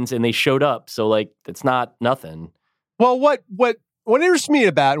signs and they showed up, so like it's not nothing. Well, what interests me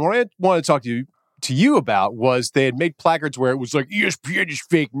about, and what I wanted to talk to you about, was they had made placards where it was like ESPN is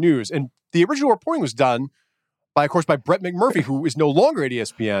fake news, and the original reporting was done by Brett McMurphy, who is no longer at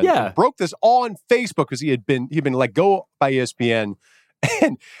ESPN. Yeah, and broke this all on Facebook because he'd been let go by ESPN.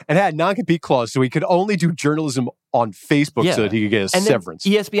 And had non-compete clause, so he could only do journalism on Facebook so that he could get a severance.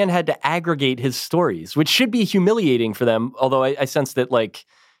 Then ESPN had to aggregate his stories, which should be humiliating for them. Although I sense that like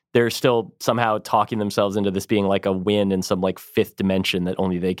they're still somehow talking themselves into this being like a win in some like fifth dimension that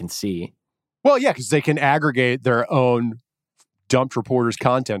only they can see. Well, yeah, because they can aggregate their own dumped reporters'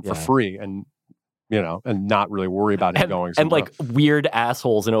 content for free, and and not really worry about it going somewhere. And like weird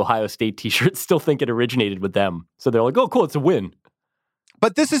assholes in Ohio State t-shirts still think it originated with them, so they're like, "Oh, cool, it's a win."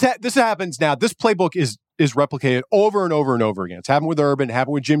 But this happens now. This playbook is replicated over and over and over again. It's happened with Urban,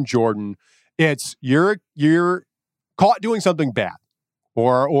 happened with Jim Jordan. It's you're caught doing something bad,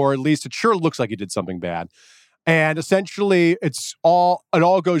 or at least it sure looks like you did something bad, and essentially it all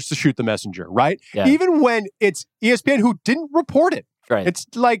goes to shoot the messenger, right? Yeah. Even when it's ESPN who didn't report it. Right. It's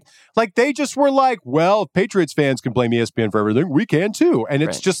like they just were like, well, if Patriots fans can blame ESPN for everything, we can too, and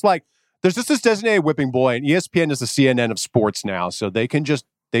it's just like. There's just this designated whipping boy, and ESPN is the CNN of sports now, so they just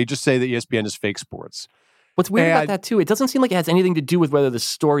say that ESPN is fake sports. What's weird about that, too, it doesn't seem like it has anything to do with whether the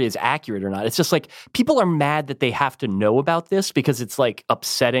story is accurate or not. It's just like people are mad that they have to know about this because it's like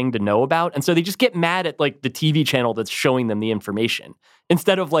upsetting to know about, and so they just get mad at like the TV channel that's showing them the information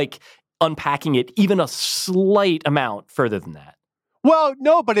instead of like unpacking it even a slight amount further than that. Well,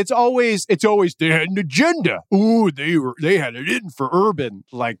 no, but it's always they had an agenda. Ooh, they had it in for Urban,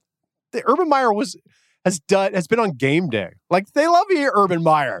 like. The Urban Meyer has been on game day. Like, they love Urban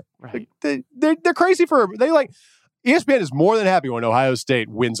Meyer. Right. They're crazy for Urban. They like ESPN is more than happy when Ohio State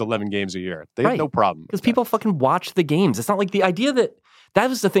wins 11 games a year. They have no problem because people fucking watch the games. It's not like the idea that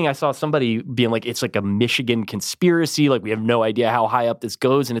was the thing. I saw somebody being like, it's like a Michigan conspiracy. Like, we have no idea how high up this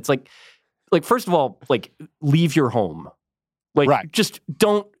goes, and it's like first of all, like, leave your home. Like, just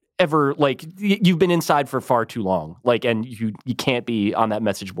don't. Ever, like, you've been inside for far too long, like, and you can't be on that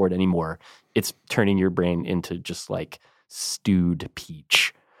message board anymore. It's turning your brain into just like stewed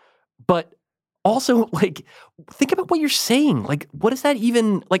peach. But also, like, think about what you're saying. Like, what is that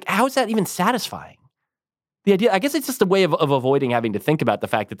even, like, how is that even satisfying? The idea, I guess it's just a way of avoiding having to think about the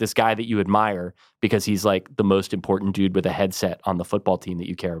fact that this guy that you admire because he's like the most important dude with a headset on the football team that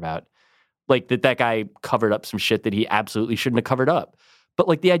you care about, like that guy covered up some shit that he absolutely shouldn't have covered up. But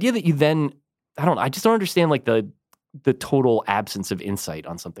like the idea that you then, I just don't understand like the total absence of insight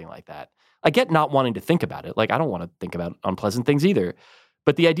on something like that. I get not wanting to think about it. Like, I don't want to think about unpleasant things either.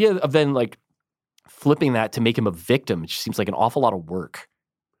 But the idea of then like flipping that to make him a victim, it just seems like an awful lot of work.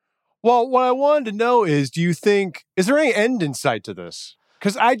 Well, what I wanted to know is, is there any end in sight to this?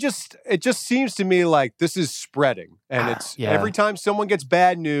 Because it just seems to me like this is spreading. And it's every time someone gets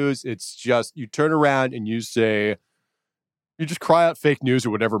bad news, it's just, you turn around and you say, you just cry out fake news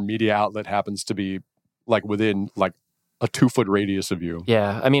or whatever media outlet happens to be like within like a 2-foot radius of you.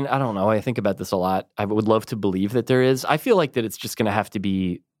 Yeah. I mean, I don't know. I think about this a lot. I would love to believe that there is. I feel like that it's just going to have to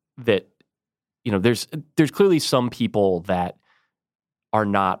be that, there's clearly some people that are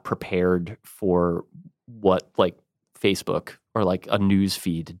not prepared for what like Facebook or like a news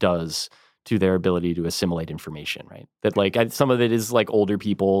feed does to their ability to assimilate information, right? That like some of it is like older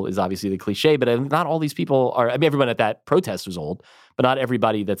people is obviously the cliche, but not all these people are, I mean, everyone at that protest was old, but not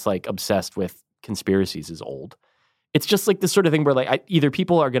everybody that's like obsessed with conspiracies is old. It's just like this sort of thing where like either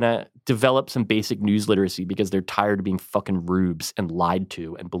people are going to develop some basic news literacy because they're tired of being fucking rubes and lied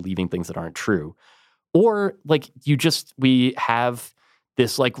to and believing things that aren't true. Or like we have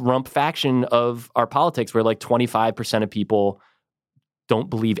this like rump faction of our politics where like 25% of people don't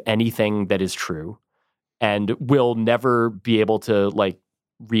believe anything that is true and will never be able to like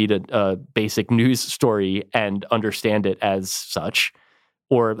read a basic news story and understand it as such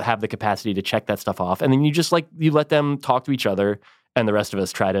or have the capacity to check that stuff off. And then you just like, you let them talk to each other and the rest of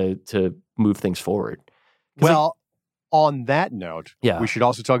us try to move things forward. Well, on that note, we should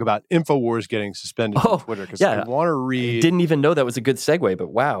also talk about InfoWars getting suspended from Twitter because I want to read. I didn't even know that was a good segue, but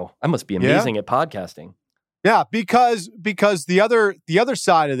wow, I must be amazing at podcasting. Yeah, because the other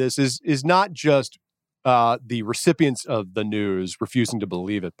side of this is not just the recipients of the news refusing to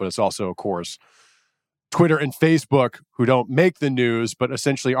believe it, but it's also, of course, Twitter and Facebook, who don't make the news, but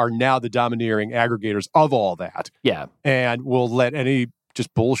essentially are now the domineering aggregators of all that. Yeah. And will let any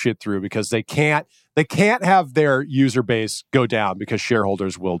just bullshit through because they can't have their user base go down because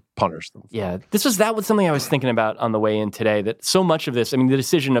shareholders will punish them. Yeah. That was something I was thinking about on the way in today, that so much of this, I mean, the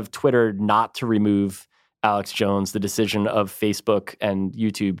decision of Twitter not to remove Alex Jones, the decision of Facebook and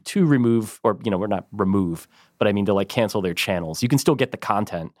YouTube to remove, or, we're not remove, but I mean to cancel their channels. You can still get the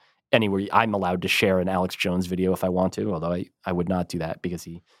content anywhere. I'm allowed to share an Alex Jones video if I want to, although I would not do that because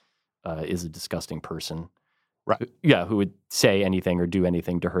he is a disgusting person. Right. Yeah, who would say anything or do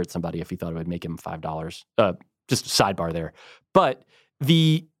anything to hurt somebody if he thought it would make him $5. Just sidebar there. But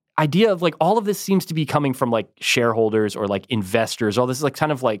the idea of all of this seems to be coming from shareholders or investors. All this is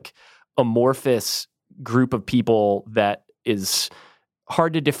kind of amorphous group of people that is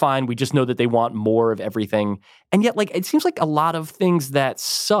hard to define. We just know that they want more of everything. And yet it seems like a lot of things that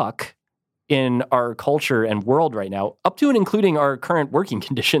suck in our culture and world right now, up to and including our current working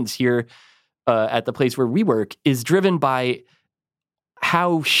conditions here at the place where we work, is driven by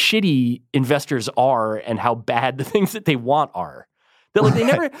how shitty investors are and how bad the things that they want are.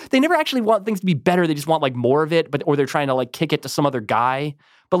 That they never actually want things to be better. They just want more of it, or they're trying to kick it to some other guy.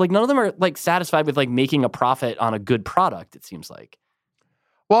 But none of them are satisfied with making a profit on a good product. It seems like.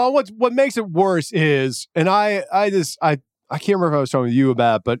 Well, what makes it worse is, and I can't remember if I was talking to you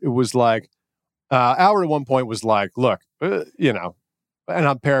about, but it was Albert at one point was look, and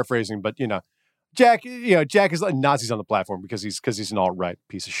I'm paraphrasing, but Jack is letting Nazis on the platform because he's an alt-right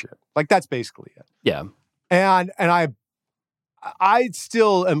piece of shit. That's basically it. Yeah. And I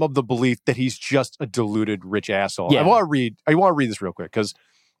still am of the belief that he's just a deluded rich asshole. Yeah. I want to read this real quick because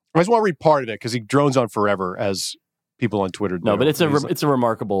I just want to read part of it because he drones on forever, as people on Twitter do. No, but it's a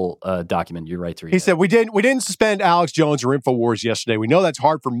remarkable document. You're right to read. He said, we didn't suspend Alex Jones or InfoWars yesterday. We know that's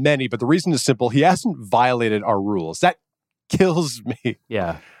hard for many, but the reason is simple. He hasn't violated our rules. That kills me.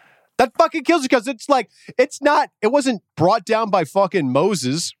 Yeah. That fucking kills you because it wasn't brought down by fucking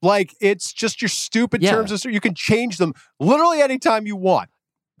Moses. It's just your stupid terms. You can change them literally anytime you want.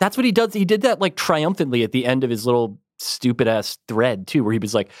 That's what he does. He did that triumphantly at the end of his little stupid ass thread too, where he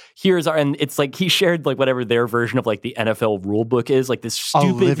was here's our, and it's he shared whatever their version of the NFL rule book is, this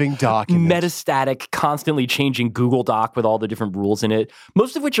stupid a living document, metastatic, constantly changing Google Doc with all the different rules in it,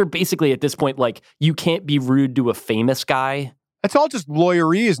 most of which are basically at this point you can't be rude to a famous guy. It's all just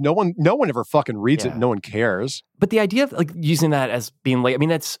lawyerese. No one ever fucking reads it. No one cares. But the idea of using that as being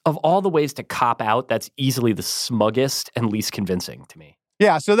that's, of all the ways to cop out, that's easily the smuggest and least convincing to me.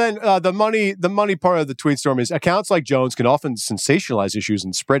 Yeah. So then the money part of the tweet storm is accounts like Jones can often sensationalize issues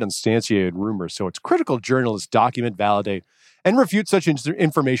and spread unsubstantiated rumors. So it's critical journalists document, validate, and refute such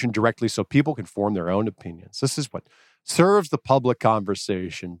information directly so people can form their own opinions. This is what serves the public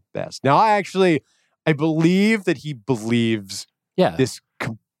conversation best. Now, I believe that he believes this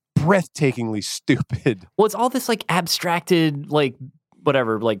breathtakingly stupid. Well, it's all this abstracted,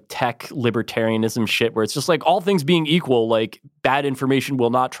 tech libertarianism shit where it's just all things being equal, bad information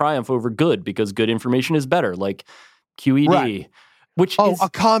will not triumph over good because good information is better, QED. Right. Which is a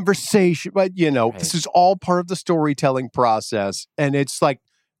conversation, but This is all part of the storytelling process, and it's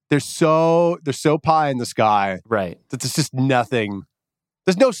they're so pie in the sky, right? That there's just nothing.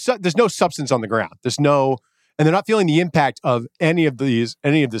 There's no substance on the ground. And they're not feeling the impact of any of this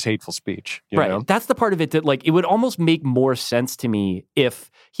hateful speech. You know? That's the part of it that it would almost make more sense to me if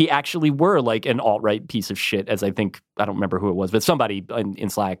he actually were an alt-right piece of shit, as I don't remember who it was, but somebody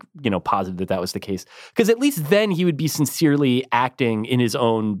in Slack, posited that was the case. Because at least then he would be sincerely acting in his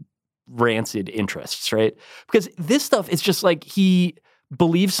own rancid interests, right? Because this stuff is just he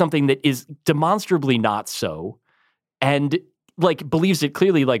believes something that is demonstrably not so, and believes it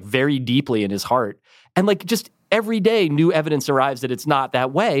clearly very deeply in his heart. And just every day new evidence arrives that it's not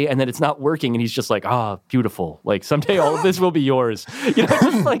that way and that it's not working. And he's just beautiful. Someday all of this will be yours.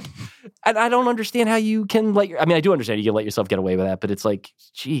 And I don't understand how you can I do understand you can let yourself get away with that, but it's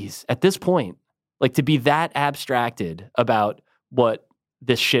geez, at this point, to be that abstracted about what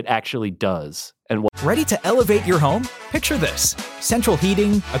this shit actually does. And Ready to elevate your home? Picture this: central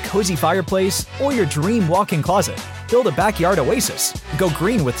heating, a cozy fireplace, or your dream walk-in closet. Build a backyard oasis, go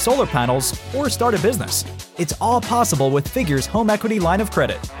green with solar panels, or start a business. It's all possible with Figure's home equity line of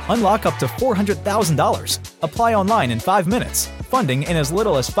credit. Unlock up to $400,000. Apply online in 5 minutes. Funding in as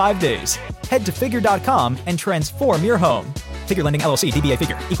little as 5 days. Head to Figure.com and transform your home. Figure Lending LLC, DBA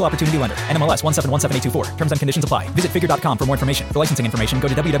Figure, Equal Opportunity Lender, NMLS 1717824. Terms and conditions apply. Visit Figure.com for more information. For licensing information, go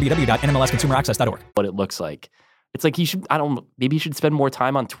to www.nmlsconsumeraccess.org. What it looks like. It's he should, maybe he should spend more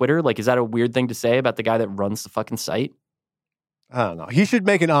time on Twitter. Is that a weird thing to say about the guy that runs the fucking site? I don't know. He should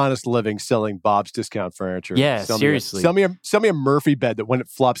make an honest living selling Bob's Discount Furniture. Yeah, seriously. Sell me a Murphy bed that when it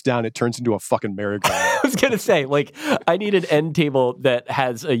flops down, it turns into a fucking merry-go-round. I was going to say, like, I need an end table that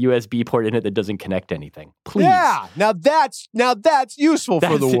has a USB port in it that doesn't connect anything. Please. Yeah. Now that's useful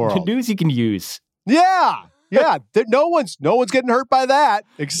for the world. News you can use. Yeah. Yeah. No one's getting hurt by that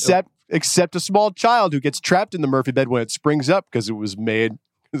except a small child who gets trapped in the Murphy bed when it springs up because it was made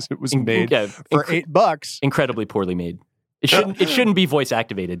for $8. Incredibly poorly made. It shouldn't be voice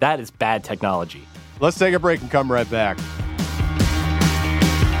activated. That is bad technology. Let's take a break and come right back.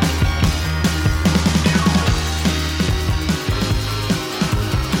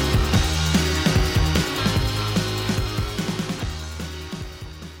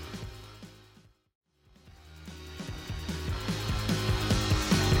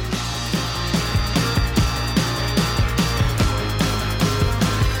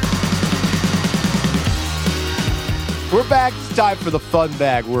 We're back. It's time for the fun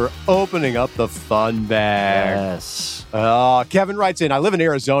bag. We're opening up the fun bag. Yes. Kevin writes in, I live in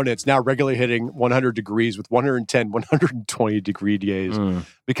Arizona. It's now regularly hitting 100 degrees with 110, 120 degree days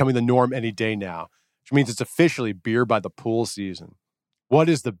becoming the norm any day now, which means it's officially beer by the pool season. What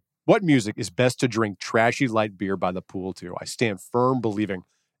music is best to drink trashy light beer by the pool to? I stand firm believing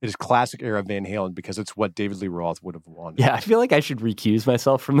it is classic era Van Halen because it's what David Lee Roth would have wanted. Yeah, I feel like I should recuse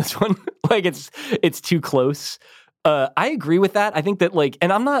myself from this one. Like it's too close. I agree with that. I think that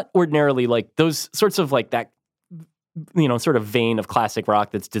and I'm not ordinarily like those sorts of like that, sort of vein of classic rock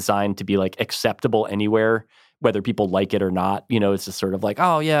that's designed to be like acceptable anywhere, whether people like it or not. It's just sort of like,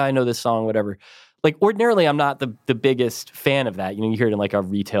 oh yeah, I know this song, whatever. Like ordinarily, I'm not the biggest fan of that. You hear it in like a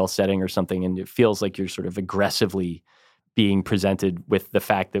retail setting or something, and it feels like you're sort of aggressively being presented with the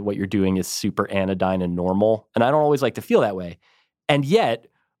fact that what you're doing is super anodyne and normal. And I don't always like to feel that way. And yet,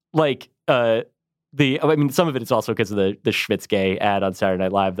 some of it is also because of the Schwitzgay ad on Saturday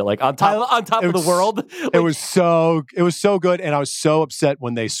Night Live that like on top of the world. It was so good, and I was so upset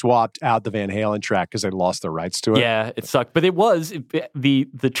when they swapped out the Van Halen track because they lost their rights to it. Yeah, it sucked, but it was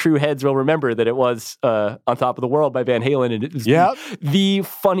the true heads will remember that it was on top of the world by Van Halen, and it was the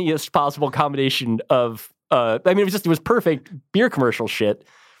funniest possible combination of. It was perfect beer commercial shit.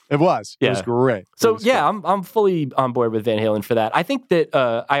 It was. Yeah. It was great. So I'm fully on board with Van Halen for that. I think that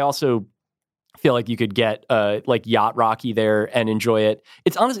I also feel like you could get like yacht rocky there and enjoy it.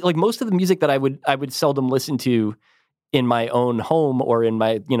 It's honestly like most of the music that I would seldom listen to in my own home or in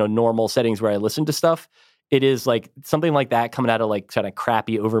my normal settings where I listen to stuff. It is like something like that coming out of like kind of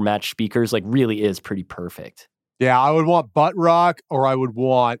crappy overmatched speakers. Like really is pretty perfect. Yeah, I would want butt rock, or I would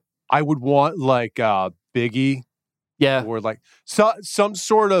want like Biggie. Yeah, or like some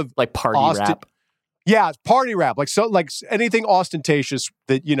sort of like party rap. Yeah, party rap, like anything ostentatious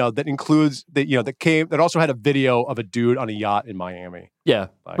that that includes that also had a video of a dude on a yacht in Miami. Yeah,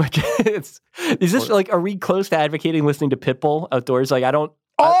 is this are we close to advocating listening to Pitbull outdoors? Like I don't.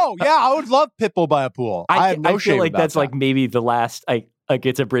 Oh yeah, I would love Pitbull by a pool. I feel like that's like maybe the last.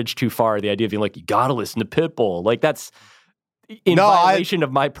 It's a bridge too far. The idea of being like you got to listen to Pitbull, like that's. In violation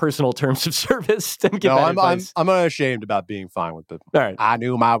of my personal terms of service. I'm unashamed about being fine with it. All right. I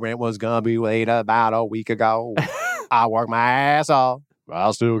knew my rent was gonna be late about a week ago. I worked my ass off. I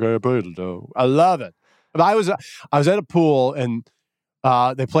still can't pay the dough. I love it. But I was at a pool and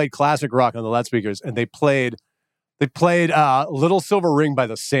they played classic rock on the loudspeakers, and they played Little Silver Ring by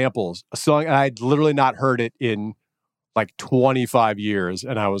the Samples, a song I'd literally not heard it in like 25 years,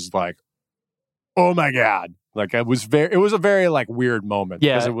 and I was like, oh my God. Like it was a very like weird moment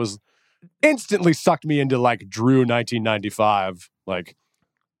because it was instantly sucked me into like Drew 1995, like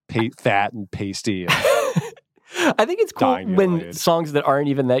fat and pasty. And I think it's cool when songs that aren't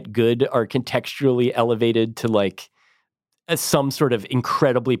even that good are contextually elevated to like some sort of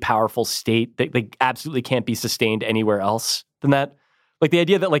incredibly powerful state that they absolutely can't be sustained anywhere else than that. Like the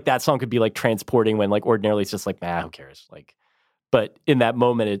idea that like that song could be like transporting when like ordinarily it's just like, who cares? Like, but in that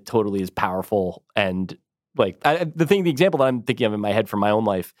moment, it totally is powerful. And like the example that I'm thinking of in my head from my own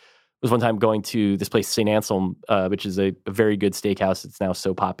life was one time going to this place, St. Anselm, which is a very good steakhouse. It's now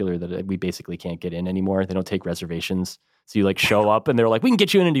so popular that we basically can't get in anymore. They don't take reservations. So you like show up and they're like, we can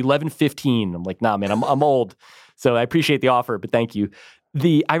get you in at 11:15. I'm like, nah, man, I'm old. So I appreciate the offer, but thank you.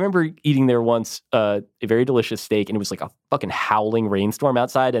 I remember eating there once a very delicious steak, and it was like a fucking howling rainstorm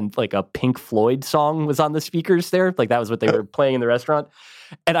outside, and like a Pink Floyd song was on the speakers there. Like that was what they were playing in the restaurant.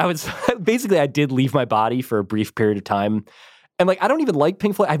 And I was I did leave my body for a brief period of time. And like, I don't even like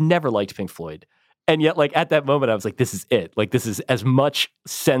Pink Floyd. I've never liked Pink Floyd. And yet, like, at that moment, I was like, this is it. Like, this is as much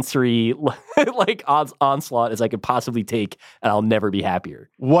sensory, like, onslaught as I could possibly take, and I'll never be happier.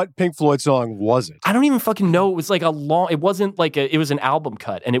 What Pink Floyd song was it? I don't even fucking know. It was like it wasn't like it was an album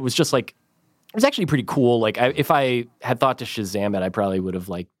cut, and it was just like, it was actually pretty cool. Like, if I had thought to Shazam it, I probably would have,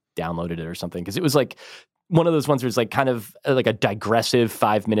 like, downloaded it or something, because it was like one of those ones where it's like kind of like a digressive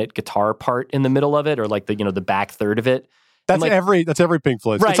 5-minute guitar part in the middle of it, or like the back third of it. That's like, every Pink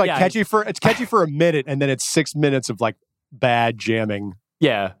Floyd. Right, it's like yeah. catchy for a minute, and then it's 6 minutes of like bad jamming.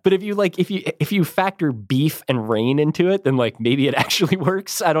 Yeah, but if you factor beef and rain into it, then like maybe it actually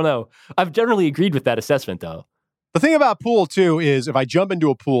works. I don't know. I've generally agreed with that assessment, though. The thing about pool too is if I jump into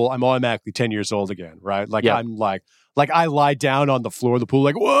a pool, I'm automatically 10 years old again, right? Like I'm like I lie down on the floor of the pool,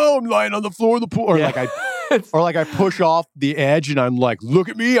 like, whoa, I'm lying on the floor of the pool, or like I push off the edge and I'm like, look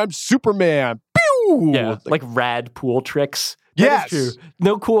at me, I'm Superman. Pew! Yeah, like rad pool tricks. Yes. That is true.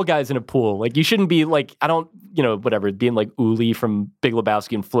 No cool guys in a pool. Like, you shouldn't be like, I don't, whatever, being like Uli from Big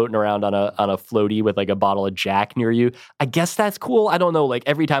Lebowski and floating around on a floaty with like a bottle of Jack near you. I guess that's cool. I don't know. Like,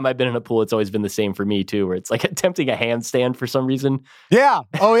 every time I've been in a pool, it's always been the same for me too, where it's like attempting a handstand for some reason. Yeah.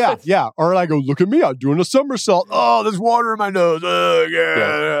 Oh yeah. Yeah. Or I go, look at me, I'm doing a somersault. Oh, there's water in my nose.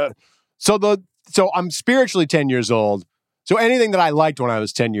 Yeah. So I'm spiritually 10 years old. So anything that I liked when I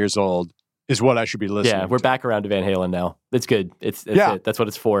was 10 years old is what I should be listening to. Yeah, we're back around to Van Halen now. It's good. It's it. That's what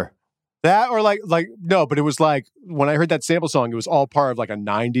it's for. That or like no, but it was like when I heard that sample song, it was all part of like a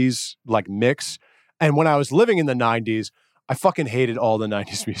 90s like mix. And when I was living in the 90s, I fucking hated all the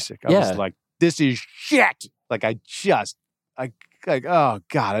 90s music. I was like, this is shit. Like oh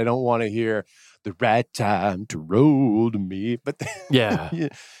God, I don't want to hear the right time to roll to me. But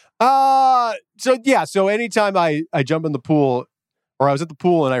So anytime I jump in the pool, or I was at the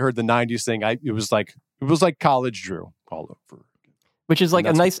pool and I heard the 90s thing, it was like college Drew all over. Which is like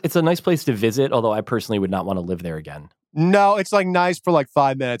it's a nice place to visit, although I personally would not want to live there again. No, it's like nice for like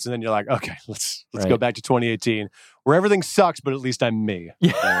 5 minutes, and then you're like, okay, let's go back to 2018, where everything sucks, but at least I'm me.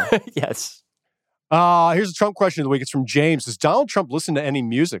 Yeah. Yes. Here's a Trump question of the week. It's from James. Does Donald Trump listen to any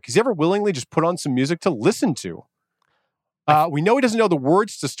music? Has he ever willingly just put on some music to listen to? We know he doesn't know the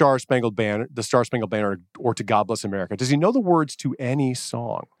words to Star Spangled Banner, or to God Bless America. Does he know the words to any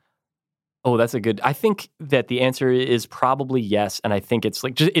song? Oh, that's a good. I think that the answer is probably yes, and I think it's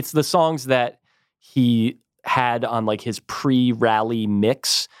like it's the songs that he had on like his pre-rally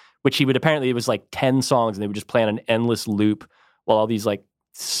mix, which he would apparently it was like 10 songs, and they would just play on an endless loop while all these like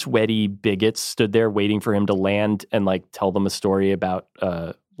sweaty bigots stood there waiting for him to land and like tell them a story about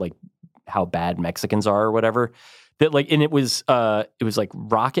like how bad Mexicans are or whatever. That like, and it was like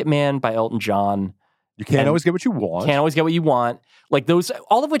Rocket Man by Elton John. You can't always get what you want. Can't always get what you want. Like those,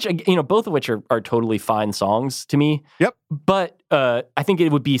 all of which, both of which are totally fine songs to me. Yep. But I think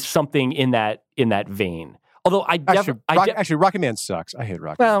it would be something in that vein. Although actually, Rocket Man sucks. I hate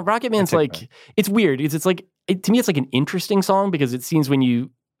Rocket Man. Well, Rocket Man's like, it's weird. It's like, to me, it's like an interesting song because it seems when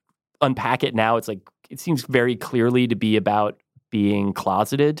you unpack it now, it's like, it seems very clearly to be about being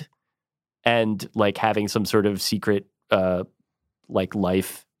closeted and like having some sort of secret like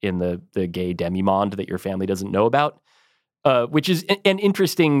life in the gay demi-monde that your family doesn't know about, which is an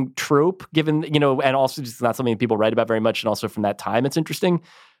interesting trope given, and also just not something people write about very much. And also from that time, it's interesting.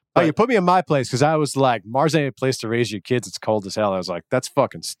 But, you put me in my place because I was like, Mars ain't a place to raise your kids. It's cold as hell. I was like, that's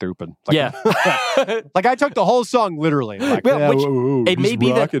fucking stupid. Like, yeah. Like I took the whole song literally. Like, it may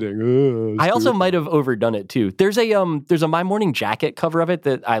be rocketing. I also might have overdone it too. There's a My Morning Jacket cover of it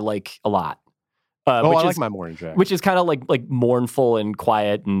that I like a lot. I like My Morning Jacket, which is kind of like mournful and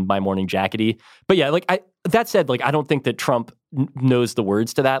quiet and My Morning Jackety. But yeah, like that said, like I don't think that Trump knows the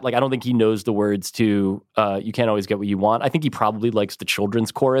words to that. Like I don't think he knows the words to "You Can't Always Get What You Want." I think he probably likes the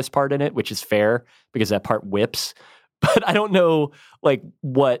children's chorus part in it, which is fair because that part whips. But I don't know like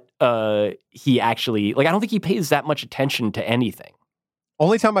what he actually like. I don't think he pays that much attention to anything.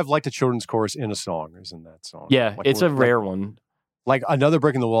 Only time I've liked a children's chorus in a song is in that song. Yeah, like, it's a rare one. Like Another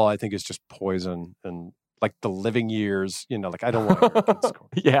Brick in the Wall, I think is just Poison, and like The Living Years. Like I don't want to hear a kid's chorus.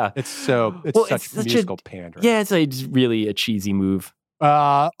 Yeah, it's such musical pandering. Yeah, it's really a cheesy move.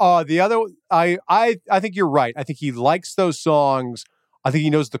 The other, I think you're right. I think he likes those songs. I think he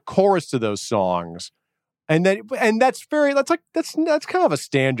knows the chorus to those songs, and that's kind of a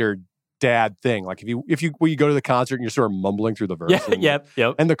standard dad thing. Like if you when you go to the concert and you're sort of mumbling through the verse, yep,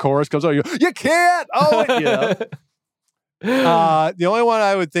 and the chorus comes on, you can't. The only one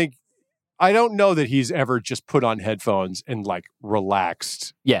I would think, I don't know that he's ever just put on headphones and like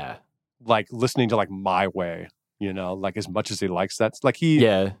relaxed. Yeah. Like listening to like My Way, like as much as he likes that. Like he,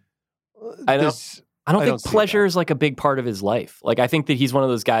 yeah. I know. I don't think see pleasure that. is like a big part of his life. Like, I think that he's one of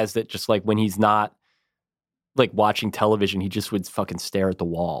those guys that just like when he's not like watching television, he just would fucking stare at the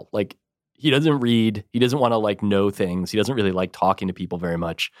wall. Like, he doesn't read. He doesn't want to like know things. He doesn't really like talking to people very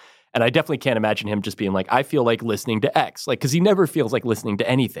much. And I definitely can't imagine him just being like, I feel like listening to X. Like, because he never feels like listening to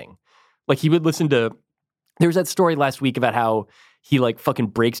anything. Like, he would listen to, there was that story last week about how he like fucking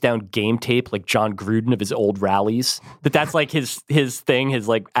breaks down game tape like John Gruden of his old rallies. That's like his thing, his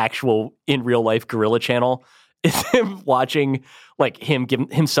like actual in real life Gorilla Channel is him watching like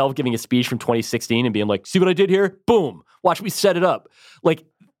himself giving a speech from 2016 and being like, see what I did here? Boom. Watch me set it up. Like,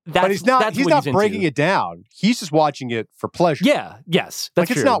 but he's not breaking it down. He's just watching it for pleasure. Yeah. Yes.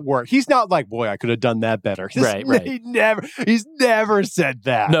 That's like, it's not work. He's not like, boy, I could have done that better. Right. He's never said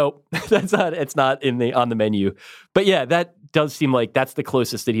that. No, it's not on the menu. But yeah, that does seem like that's the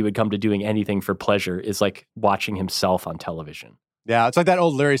closest that he would come to doing anything for pleasure is like watching himself on television. Yeah, it's like that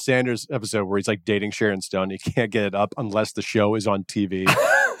old Larry Sanders episode where he's like dating Sharon Stone. He can't get it up unless the show is on TV.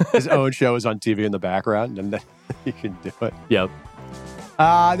 His own show is on TV in the background, and then he can do it. Yep.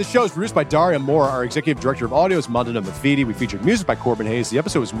 This show is produced by Daria Moore. Our executive director of audio is Mandana Mafidi. We featured music by Corbin Hayes. The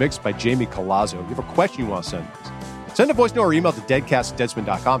episode was mixed by Jamie Colazzo. If you have a question you want to send us, send a voice note or email to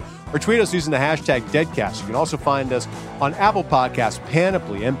deadcast@deadspin.com or tweet us using the hashtag Deadcast. You can also find us on Apple Podcasts,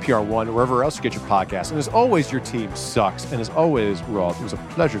 Panoply, NPR One, or wherever else you get your podcasts. And as always, your team sucks. And as always, Roald, it was a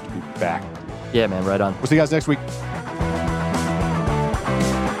pleasure to be back. Yeah, man, right on. We'll see you guys next week.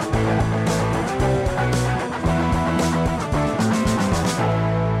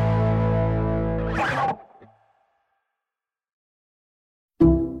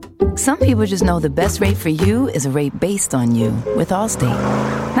 Some people just know the best rate for you is a rate based on you with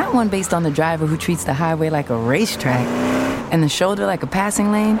Allstate. Not one based on the driver who treats the highway like a racetrack and the shoulder like a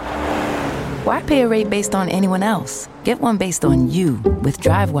passing lane. Why pay a rate based on anyone else? Get one based on you with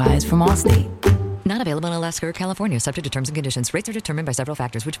DriveWise from Allstate. Not available in Alaska or California, subject to terms and conditions. Rates are determined by several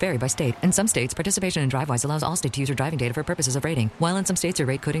factors, which vary by state. In some states, participation in DriveWise allows Allstate to use your driving data for purposes of rating. While in some states, your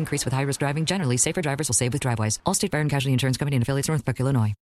rate could increase with high-risk driving. Generally, safer drivers will save with DriveWise. Allstate Fire and Casualty Insurance Company and affiliates, Northbrook, Illinois.